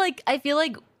 I feel like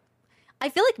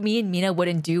me and Mina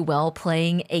wouldn't do well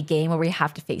playing a game where we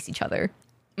have to face each other.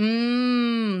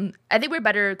 I think we're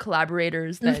better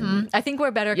collaborators than. I think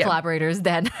we're better collaborators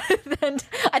than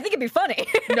I think it'd be funny.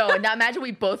 No, now imagine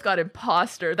we both got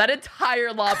imposter. That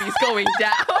entire lobby's going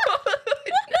down.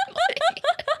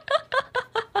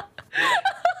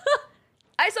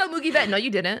 I saw Mugi vent. No, you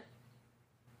didn't.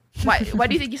 Why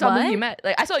do you think you saw Mugi vent?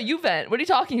 Like, I saw you vent. What are you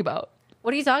talking about?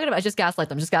 What are you talking about? Just gaslight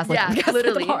them. Just gaslight them. Gaslight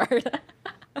literally. them hard.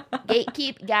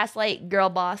 Gatekeep, gaslight, girl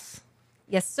boss.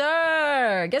 Yes,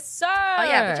 sir. Yes, sir. Oh,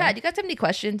 yeah. But Chad, you got so many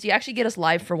questions. You actually get us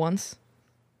live for once.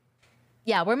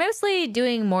 Yeah, we're mostly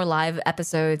doing more live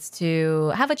episodes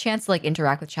to have a chance to like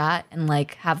interact with chat and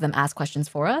like have them ask questions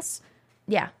for us.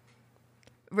 Yeah.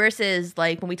 Versus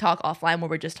like when we talk offline where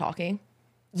we're just talking.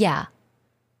 Yeah.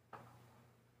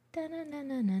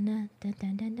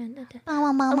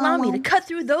 Allow me to cut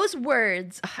through those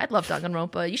words. I love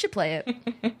Danganronpa. You should play it.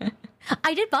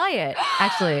 I did buy it,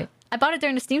 actually. I bought it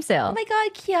during the Steam sale. Oh my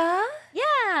god, Kia.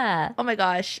 Yeah. Oh my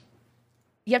gosh.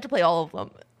 You have to play all of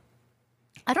them.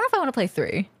 I don't know if I want to play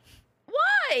 3. Why?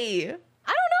 I don't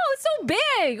know. It's so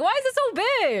big. Why is it so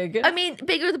big? I mean,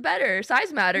 bigger the better.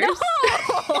 Size matters. No.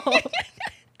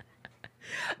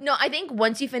 No, I think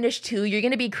once you finish 2, you're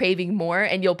going to be craving more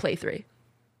and you'll play 3.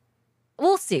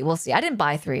 We'll see. We'll see. I didn't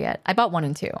buy 3 yet. I bought 1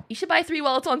 and 2. You should buy 3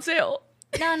 while it's on sale.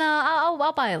 No,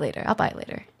 I'll buy it later. I'll buy it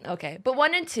later. Okay, but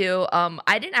 1 and 2,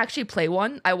 I didn't actually play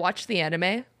 1. I watched the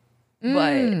anime,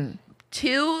 but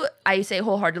 2, I say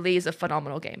wholeheartedly, is a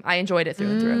phenomenal game. I enjoyed it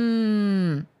through and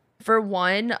through. For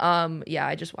 1, I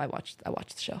watched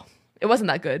the show. It wasn't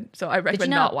that good, so I recommend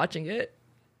not watching it.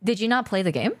 Did you not play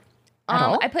the game at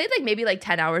all? I played maybe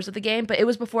 10 hours of the game, but it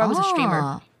was before I was a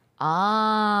streamer.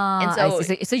 And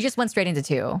so you just went straight into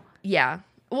 2. Yeah.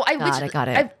 Well, got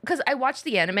it. Because I watched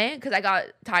the anime because I got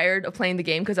tired of playing the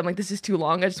game because I'm like, this is too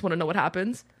long. I just want to know what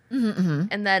happens.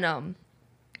 And then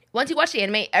once you watch the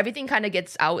anime, everything kind of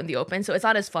gets out in the open, so it's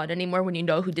not as fun anymore when you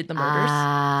know who did the murders.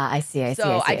 I see. I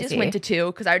just went to 2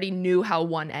 because I already knew how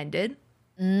 1 ended.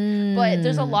 But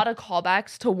there's a lot of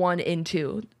callbacks to 1 and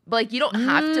 2. But you don't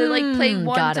have to play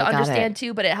 1 to understand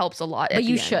 2, but it helps a lot. But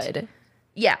you should.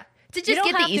 Yeah. To just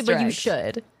get the Easter eggs. But you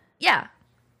should. Yeah.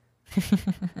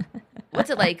 What's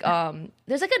it like?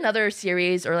 There's another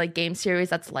series or game series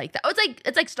that's like that. Oh,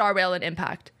 it's like Star Rail and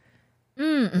Impact,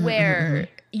 where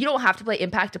you don't have to play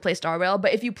Impact to play Star Rail,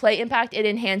 but if you play Impact, it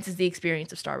enhances the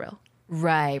experience of Star Rail.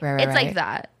 Right. It's like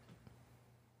that.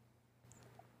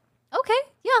 Okay,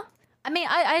 yeah. I mean,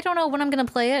 I don't know when I'm gonna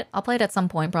play it. I'll play it at some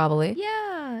point, probably.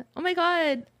 Yeah. Oh my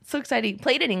god, so exciting!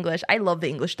 Play it in English. I love the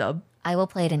English dub. I will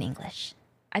play it in English.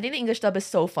 I think the English dub is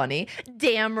so funny.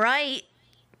 Damn right.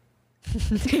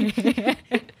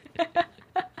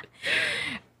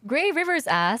 Gray Rivers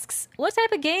asks, what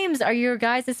type of games are your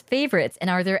guys' favorites, and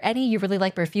are there any you really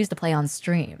like but refuse to play on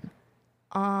stream?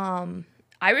 I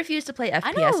refuse to play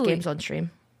FPS games on stream.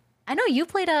 I know you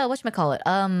played whatchamacallit?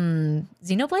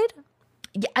 Xenoblade?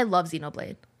 Yeah, I love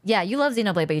Xenoblade. Yeah, you love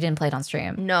Xenoblade, but you didn't play it on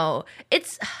stream. No. I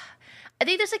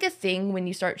think there's a thing when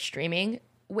you start streaming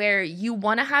where you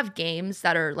want to have games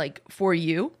that are for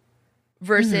you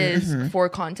versus for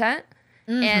content.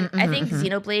 And I think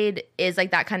Xenoblade is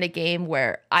that kind of game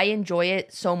where I enjoy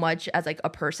it so much as a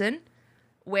person,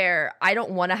 where I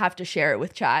don't want to have to share it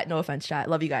with chat. No offense, chat.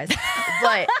 Love you guys.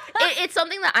 But it's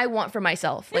something that I want for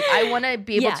myself. I want to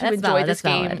be able to enjoy this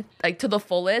game to the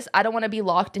fullest. I don't want to be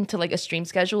locked into a stream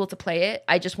schedule to play it.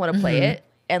 I just want to play it.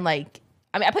 And I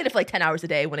played it for 10 hours a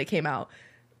day when it came out.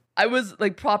 I was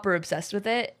proper obsessed with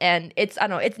it. And it's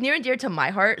near and dear to my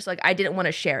heart. So I didn't want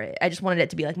to share it. I just wanted it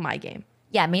to be my game.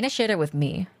 Yeah, Mina shared it with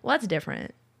me. Well, that's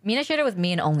different. Mina shared it with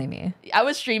me and only me. I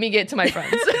was streaming it to my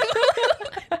friends.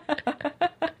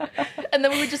 And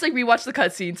then we would just rewatch the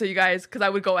cutscene so you guys, because I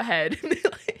would go ahead.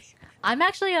 I'm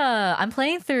actually I'm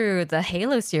playing through the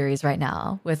Halo series right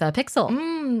now with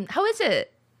Pixel. How is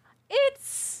it?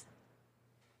 It's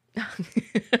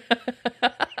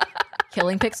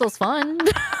killing Pixel's fun.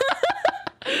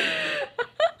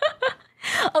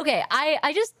 Okay,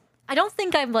 I don't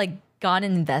think I've gotten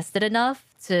invested enough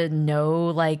to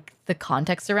know the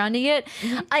context surrounding it.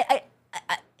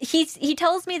 He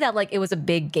tells me that it was a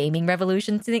big gaming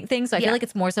revolution thing, so I feel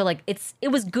it's more so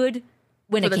it was good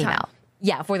when it came out.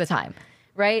 Yeah, for the time,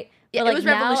 right? Yeah, but it was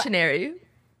revolutionary.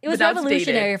 It was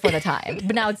revolutionary for the time,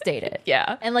 but now it's dated.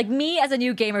 Yeah. And me as a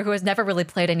new gamer who has never really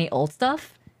played any old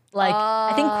stuff,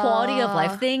 I think quality of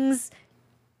life things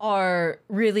are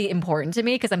really important to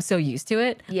me because I'm so used to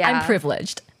it. Yeah. I'm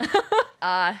privileged.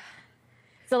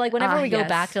 So whenever we go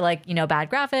back to bad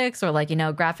graphics or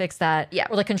graphics that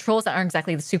or controls that aren't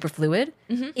exactly super fluid,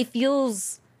 it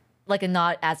feels like a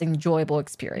not as enjoyable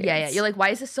experience. Yeah. You're why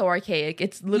is this so archaic?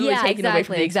 It's literally taken away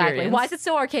from the experience. Why is it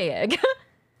so archaic?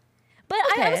 But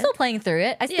I'm still playing through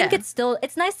it. I think it's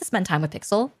nice to spend time with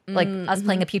Pixel, us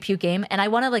playing a pew pew game, and I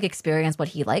want to experience what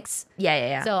he likes.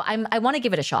 Yeah. So I want to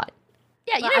give it a shot.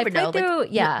 Yeah, you never know.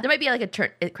 There might be a turn.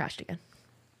 It crashed again.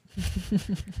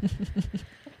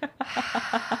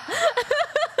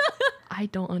 I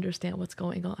don't understand what's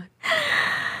going on.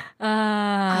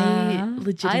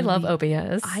 I love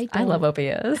OBS. I love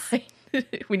OBS.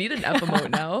 We need an F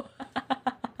emote now.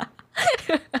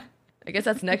 I guess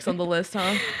that's next on the list,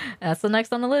 huh? That's the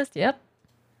next on the list. Yep.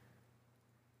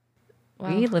 Wow.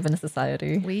 We live in a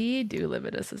society. We do live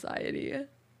in a society.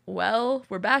 Well,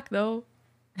 we're back though.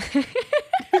 The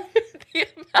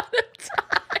amount of time.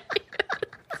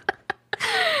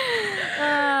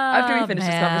 After we finish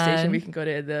this conversation, we can go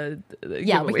to the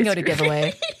we can go to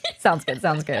giveaway. Sounds good.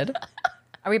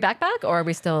 Are we back, or are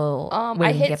we still I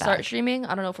waiting to hit get start back? streaming.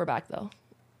 I don't know if we're back though.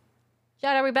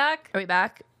 Chad, are we back? Are we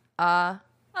back? Yeah,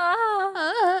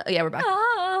 we're back.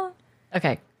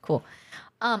 Okay, cool.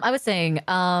 I was saying,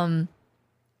 I've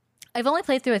only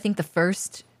played through, I think, the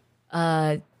first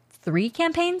 3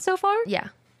 campaigns so far. Yeah.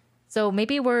 So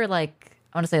maybe we're like,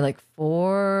 I want to say like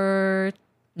 4,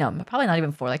 no, probably not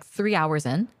even 4, like 3 hours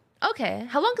in. Okay.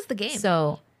 How long is the game?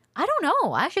 So I don't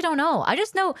know. I actually don't know. I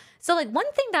just know. So like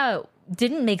one thing that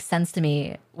didn't make sense to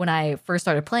me when I first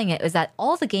started playing it is that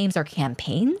all the games are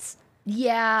campaigns.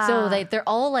 Yeah. So they're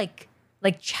all like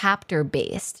chapter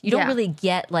based. You don't Yeah. really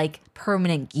get like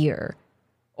permanent gear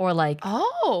or like,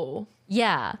 Oh.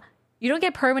 yeah, you don't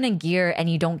get permanent gear and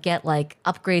you don't get like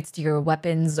upgrades to your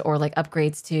weapons or like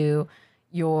upgrades to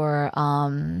your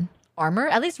armor,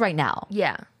 at least right now.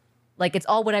 Yeah. Like it's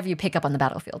all whatever you pick up on the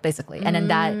battlefield basically. And then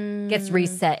that gets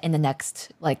reset in the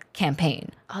next like campaign.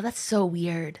 Oh, that's so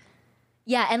weird.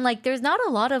 Yeah, and like there's not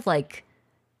a lot of like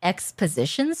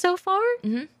exposition so far.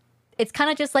 Mhm. It's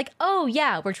kind of just like, oh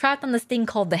yeah, we're trapped on this thing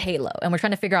called the Halo and we're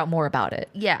trying to figure out more about it.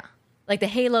 Yeah. Like the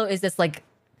Halo is this like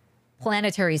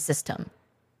planetary system.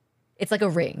 It's like a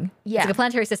ring. Yeah. It's like a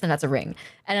planetary system that's a ring.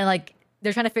 And then like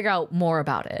they're trying to figure out more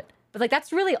about it. But like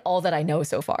that's really all that I know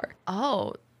so far.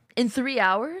 Oh. In 3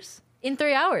 hours? In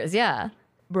 3 hours, yeah.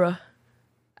 Bruh.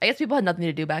 I guess people had nothing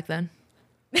to do back then.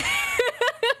 But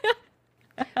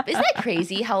isn't that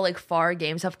crazy how like far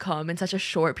games have come in such a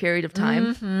short period of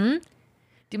time? Mm-hmm.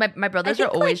 Dude, my brothers are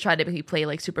think, always trying to make me play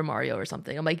like Super Mario or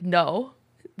something. I'm like, no,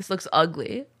 this looks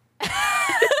ugly.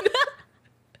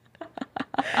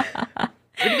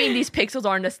 What do you mean these pixels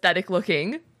aren't aesthetic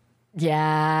looking?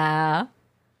 Yeah.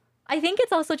 I think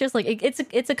it's also just like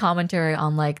it's a commentary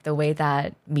on like the way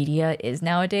that media is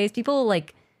nowadays. People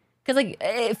like because like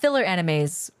filler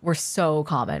animes were so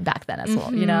common back then as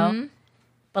well, you know.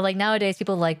 But like nowadays,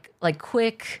 people like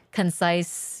quick,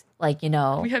 concise, like you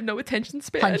know, We have no attention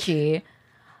span. punchy.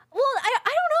 Well, I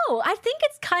don't know. I think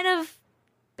it's kind of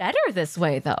better this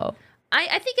way though.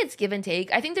 I think it's give and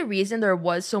take. I think the reason there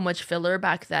was so much filler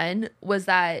back then was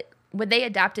that when they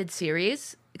adapted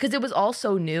series, because it was all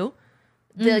so new,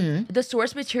 the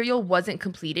source material wasn't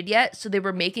completed yet, so they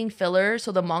were making filler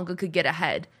so the manga could get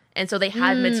ahead, and so they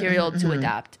had material to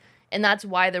adapt, and that's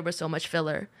why there was so much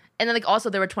filler. And then like also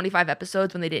there were 25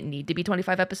 episodes when they didn't need to be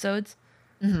 25 episodes,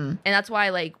 and that's why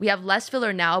like we have less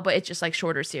filler now, but it's just like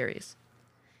shorter series.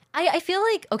 I feel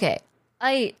like okay.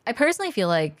 I personally feel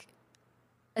like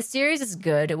a series is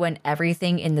good when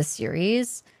everything in the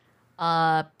series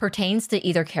pertains to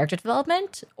either character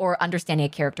development or understanding a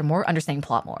character more, understanding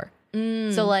plot more.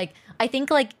 So like I think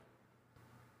like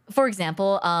for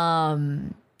example,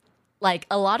 like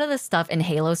a lot of the stuff in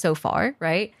Halo so far,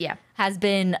 right? Yeah. Has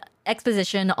been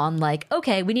exposition on like,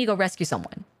 okay, we need to go rescue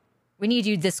someone. We need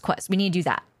to do this quest. We need to do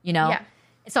that, you know? Yeah.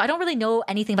 So I don't really know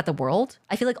anything about the world.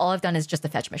 I feel like all I've done is just a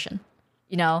fetch mission,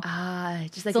 you know?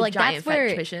 Just like So a like giant that's where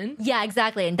fetch mission. Yeah,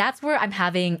 exactly. And that's where I'm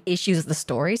having issues with the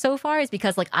story so far is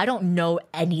because like I don't know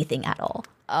anything at all.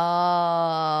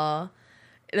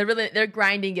 They're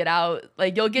grinding it out.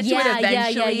 Like you'll get to it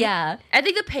eventually. Yeah. I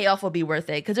think the payoff will be worth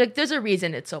it because like, there's a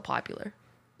reason it's so popular.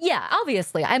 Yeah,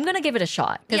 obviously. I'm gonna give it a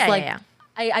shot. Because Yeah, like yeah.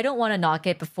 I don't want to knock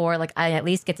it before like I at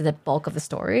least get to the bulk of the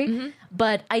story.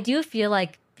 But I do feel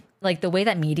like the way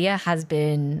that media has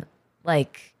been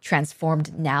like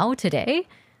transformed now today,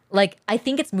 like I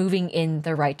think it's moving in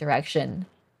the right direction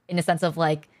in a sense of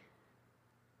like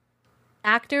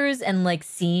actors and like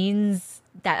scenes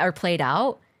that are played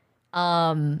out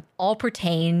all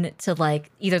pertain to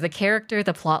like either the character,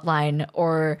 the plot line,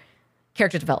 or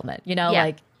character development, you know? Yeah.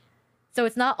 Like so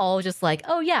it's not all just like,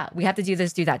 oh yeah, we have to do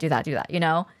this, do that, you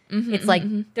know? It's like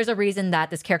there's a reason that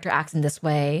this character acts in this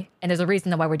way, and there's a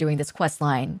reason why we're doing this quest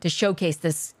line to showcase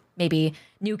this maybe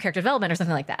new character development or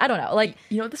something like that. I don't know. Like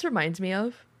You know what this reminds me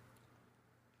of?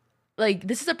 Like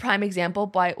this is a prime example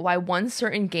by why one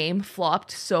certain game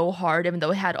flopped so hard even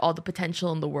though it had all the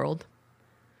potential in the world.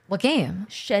 what game?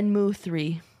 Shenmue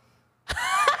 3.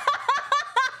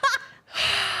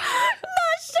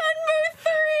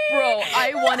 Bro,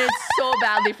 I wanted so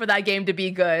badly for that game to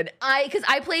be good. Because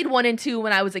I played 1 and 2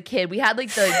 when I was a kid. We had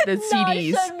like the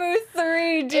CDs. Shenmue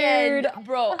 3, dude. And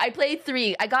bro, I played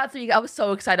 3. I got 3. I was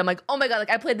so excited. I'm like, oh my god, like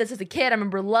I played this as a kid. I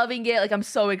remember loving it. Like I'm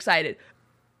so excited.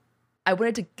 I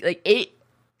wanted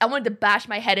to bash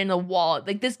my head in a wall.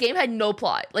 Like this game had no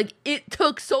plot. Like it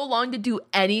took so long to do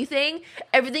anything.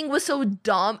 Everything was so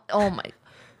dumb. Oh my.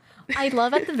 I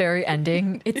love at the very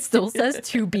ending, it still says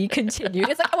to be continued.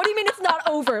 It's like, what do you mean it's not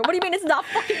over? What do you mean it's not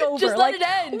fucking over? Just like, let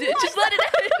it end. Just let it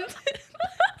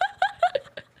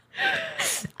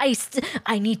end.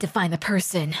 I need to find the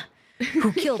person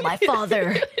who killed my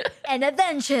father and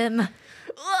avenge him.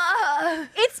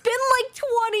 It's been like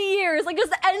 20 years. Like,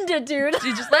 just end it, dude.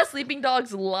 Dude, just let sleeping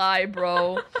dogs lie,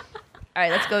 bro. All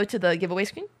right, let's go to the giveaway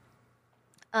screen.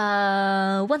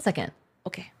 1 second.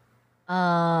 Okay.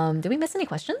 Did we miss any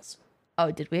questions?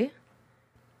 Oh, did we?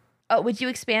 Oh, would you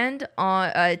expand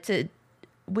to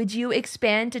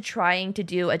trying to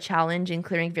do a challenge in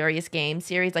clearing various game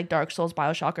series like Dark Souls,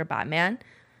 BioShock, or Batman?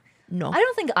 No. I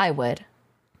don't think I would.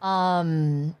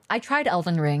 I tried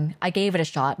Elden Ring. I gave it a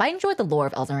shot, but I enjoyed the lore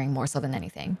of Elden Ring more so than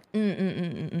anything.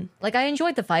 Like, I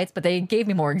enjoyed the fights, but they gave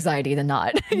me more anxiety than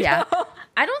not. Yeah.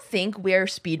 I don't think we're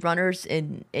speedrunners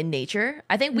in nature.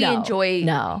 I think we enjoy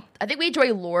I think we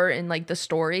enjoy lore and like the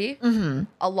story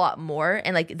a lot more,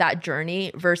 and like that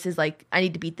journey versus like I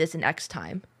need to beat this in X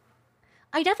time.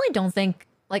 I definitely don't think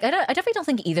I definitely don't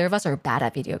think either of us are bad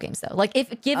at video games though. Like,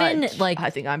 if given I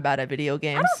think I'm bad at video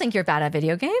games. I don't think you're bad at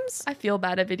video games. I feel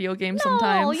bad at video games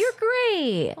sometimes. No, you're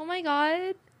great. Oh my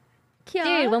god. Kia.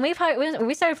 Dude, when we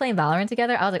started playing Valorant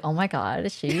together, I was like, oh my god,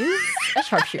 she's a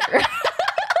sharpshooter.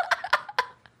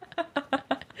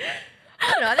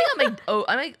 I don't know. I think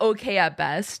I'm like okay at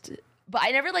best, but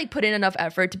I never like put in enough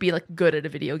effort to be like good at a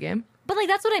video game. But like,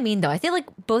 that's what I mean though. I feel like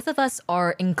both of us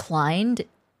are inclined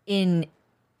in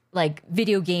like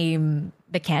video game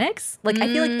mechanics. Like, I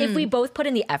feel like if we both put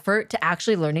in the effort to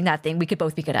actually learning that thing, we could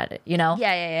both be good at it, you know?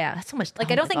 Yeah. That's so much.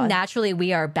 Like, I don't think naturally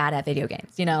we are bad at video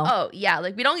games, you know? Oh yeah,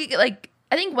 like we don't get like.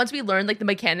 I think once we learn like the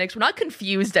mechanics, we're not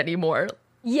confused anymore.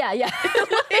 Yeah.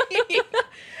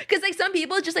 Because like some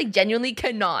people just like genuinely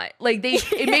cannot. Like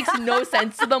it makes no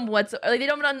sense to them whatsoever. Like they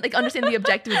don't like understand the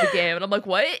objective of the game, and I'm like,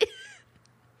 what?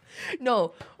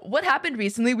 No, what happened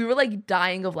recently? We were like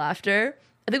dying of laughter.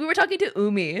 I think we were talking to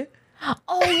Umi.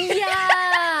 Oh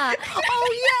yeah!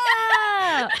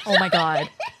 Oh my god!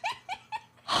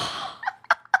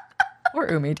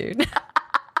 We're Umi, dude. It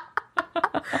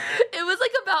was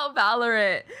like about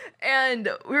Valorant, and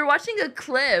we were watching a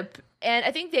clip, and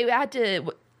I think they had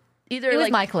to either It was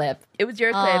like my clip. It was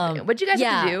your clip. What'd you guys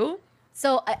have to do?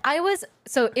 So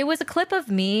it was a clip of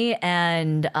me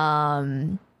and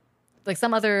like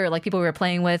some other like people we were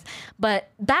playing with, but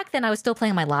back then I was still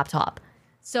playing on my laptop.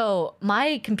 So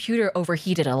my computer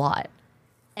overheated a lot.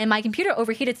 And my computer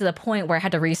overheated to the point where I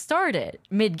had to restart it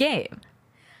mid-game.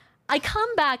 I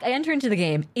come back, I enter into the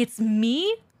game. It's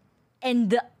me and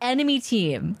the enemy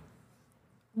team.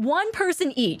 One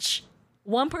person each.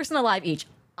 One person alive each.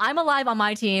 I'm alive on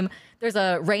my team. There's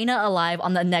a Reyna alive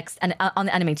on the on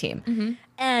the enemy team.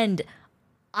 And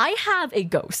I have a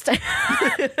ghost.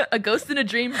 A ghost in a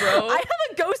dream, bro. I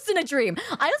have a ghost in a dream.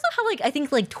 I also have I think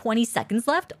 20 seconds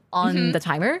left on the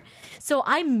timer. So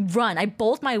I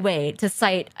bolt my way to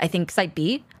site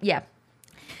B. Yeah.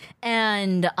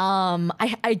 And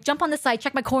I jump on the site,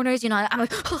 check my corners, you know, I'm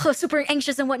like super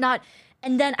anxious and whatnot.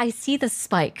 And then I see the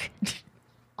spike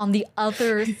on the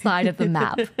other side of the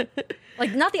map.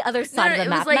 Like, not the other side of the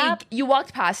map. It was like you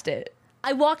walked past it.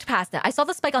 I walked past it. I saw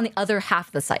the spike on the other half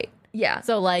of the site. Yeah.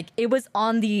 So it was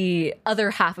on the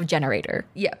other half of generator.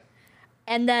 Yeah.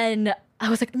 And then I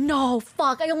was like, no,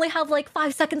 fuck, I only have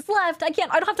 5 seconds left. I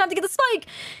don't have time to get the spike.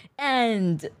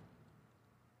 And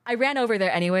I ran over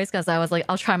there anyways because I was like,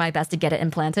 I'll try my best to get it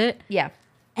and plant it. Yeah.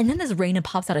 And then this Reyna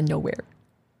pops out of nowhere.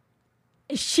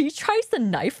 And she tries to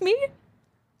knife me.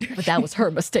 But that was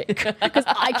her mistake because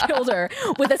I killed her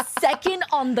with a second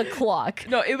on the clock.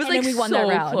 No, it was we won that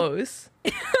round. Close.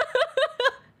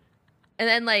 And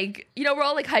then we're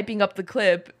all hyping up the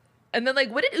clip. And then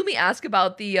what did Umi ask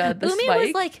about the Umi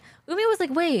spike? Umi was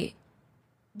like, wait,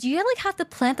 do you have to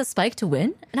plant the spike to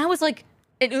win? And I was like,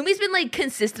 and Umi's been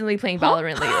consistently playing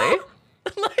Valorant lately.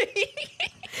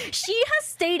 She has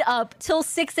stayed up till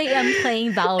 6 a.m.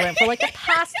 playing Valorant for the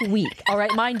past week, all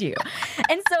right, mind you.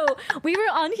 And so we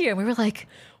were on here and we were like,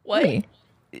 what? Hey,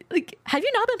 have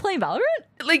you not been playing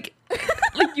Valorant?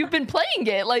 You've been playing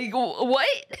it. What?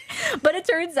 But it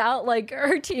turns out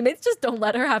her teammates just don't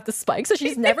let her have the spike, so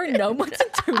she's never known what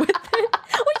to do with it.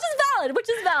 Which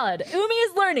is valid. Umi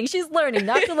is learning. She's learning.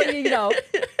 Not to let you know.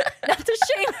 Not to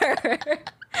shame her.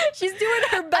 She's doing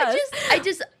her best.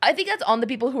 I think that's on the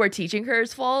people who are teaching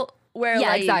her's fault. Where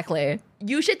exactly.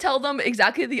 You should tell them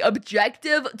exactly the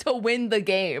objective to win the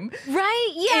game.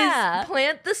 Right? Yeah. Is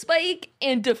plant the spike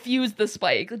and defuse the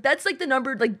spike. That's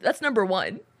that's number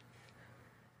one.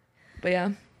 But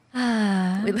yeah.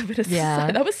 We live in a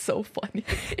society. That was so funny.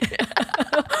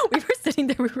 We were sitting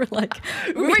there, we were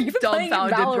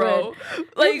dumbfounded, bro.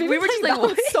 We were just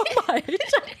what? So much.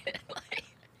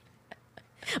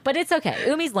 But it's okay.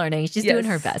 Umi's learning. She's doing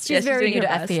her best. She's very new to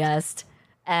FPS.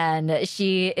 and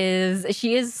she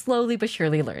is slowly but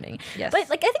surely learning. Yes. But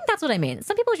like I think that's what I mean.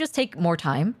 Some people just take more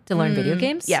time to learn video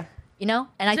games. Yeah. You know?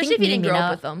 And Especially I think if you didn't grow Mina,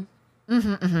 up with them.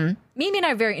 Mimi and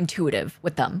I are very intuitive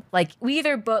with them. Like we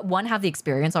either but one have the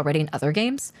experience already in other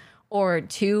games, or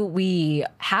two, we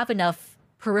have enough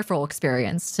peripheral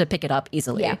experience to pick it up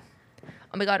easily. Yeah.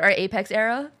 Oh my god, our Apex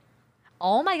era?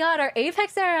 Oh my god, our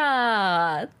Apex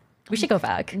era. We should go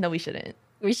back. No, we shouldn't.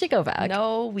 We should go back.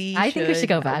 No, I think we should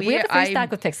go back. We have a free stack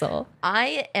with Pixel.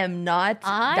 I am not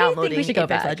I downloading think we should go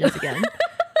Apex back. Legends again.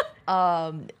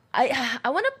 I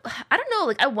want to. I don't know.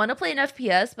 Like I want to play an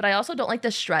FPS, but I also don't like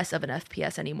the stress of an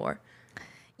FPS anymore.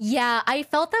 Yeah, I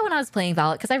felt that when I was playing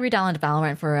Valorant because I re-downloaded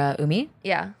Valorant for Umi,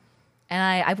 Yeah.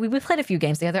 and we played a few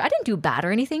games together. I didn't do bad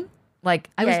or anything. Like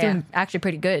I was doing actually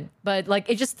pretty good, but like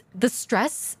it just the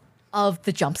stress of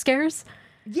the jump scares,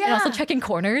 Yeah. and also checking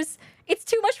corners. It's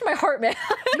too much for my heart, man.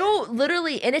 No,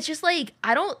 literally, and it's just like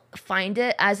I don't find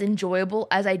it as enjoyable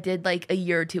as I did like a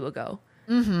year or two ago.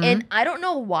 And I don't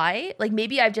know why. Like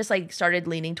maybe I've just like started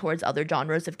leaning towards other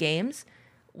genres of games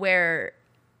where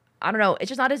I don't know, it's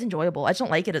just not as enjoyable. I just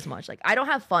don't like it as much. Like I don't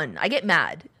have fun. I get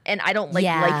mad and I don't like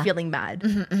feeling mad.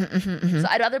 So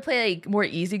I'd rather play like more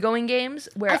easygoing games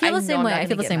where I feel the know same I'm way. not I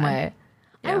feel gonna the get same mad. way.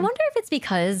 Yeah. I wonder if it's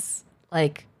because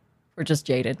like we're just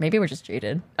jaded. Maybe we're just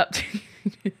jaded. Oh.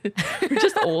 We're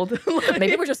just old.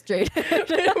 Maybe we're just jaded.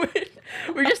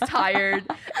 We're just tired.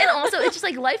 And also it's just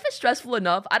like life is stressful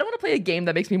enough. I don't want to play a game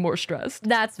that makes me more stressed.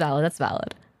 That's valid. That's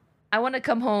valid. I want to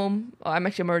come home. Oh, I'm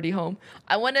already home.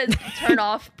 I want to turn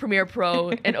off Premiere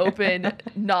Pro and open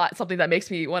not something that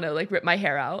makes me want to like rip my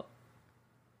hair out.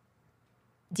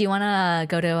 Do you want to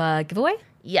go to a giveaway?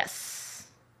 Yes.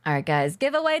 All right, guys.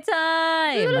 Giveaway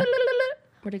time.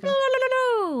 Where'd it go?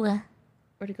 No.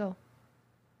 Where'd it go?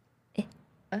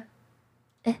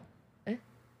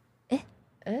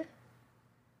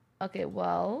 Okay,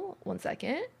 well, 1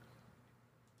 second.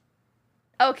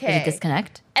 Okay. Did it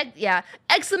disconnect? Yeah.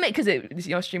 Exclamation, because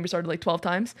it, stream restarted like 12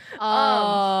 times.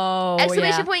 Oh,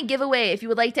 Exclamation point giveaway if you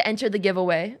would like to enter the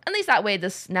giveaway. At least that way,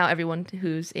 now everyone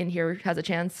who's in here has a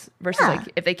chance versus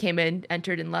like if they came in,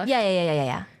 entered, and left.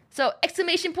 Yeah. So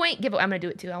exclamation point giveaway. I'm gonna do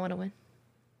it too. I want to win.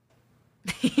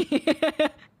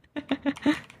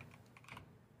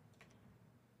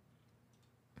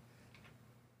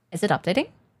 Is it updating?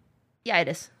 Yeah, it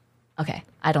is. Okay.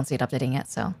 I don't see it updating yet,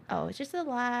 so. Oh, it's just a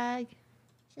lag.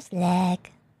 Just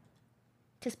lag.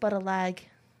 Just but a lag.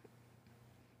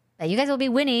 That you guys will be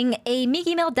winning a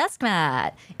Migi Mail desk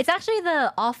mat. It's actually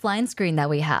the offline screen that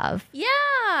we have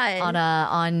Yeah.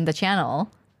 on the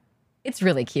channel. It's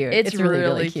really cute. It's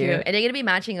really cute. And they're gonna be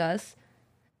matching us.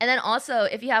 And then also,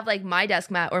 if you have like my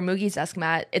desk mat or Mugi's desk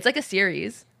mat, it's like a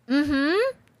series.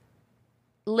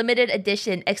 Limited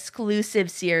edition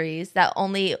exclusive series that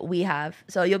only we have.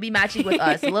 So you'll be matching with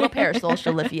us. A little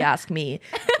parasocial if you ask me.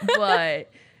 But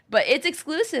it's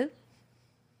exclusive.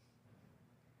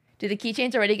 Did the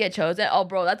keychains already get chosen? Oh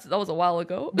bro, that was a while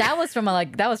ago. That was from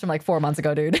like 4 months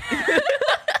ago, dude.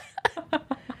 All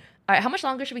right, how much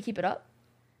longer should we keep it up?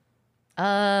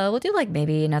 We'll do like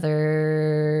maybe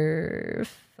another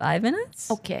 5 minutes.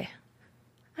 Okay.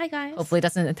 Hi guys. Hopefully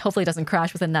it doesn't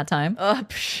crash within that time.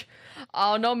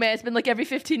 Oh no, man! It's been like every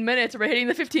 15 minutes. We're hitting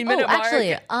the 15-minute mark.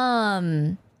 Actually,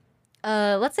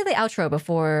 let's say the outro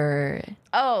before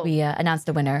we announce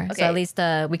the winner. Okay. So at least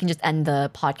we can just end the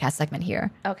podcast segment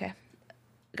here. Okay.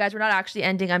 Guys, we're not actually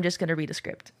ending. I'm just going to read a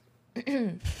script.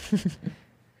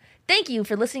 Thank you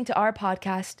for listening to our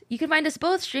podcast. You can find us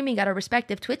both streaming at our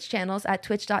respective Twitch channels at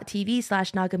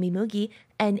twitch.tv/nagamimugi,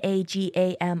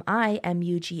 NAGAMIMUGI,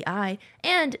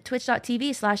 and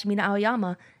twitch.tv/Mina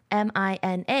Aoyama,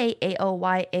 MINAAOYAMA.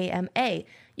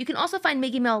 You can also find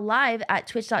Migi Mail live at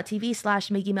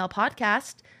twitch.tv/Migi Mail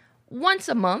Podcast once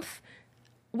a month,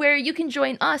 where you can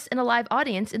join us in a live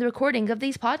audience in the recording of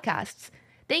these podcasts.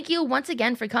 Thank you once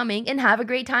again for coming and have a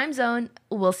great time zone.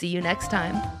 We'll see you next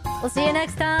time. We'll see you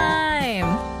next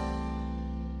time.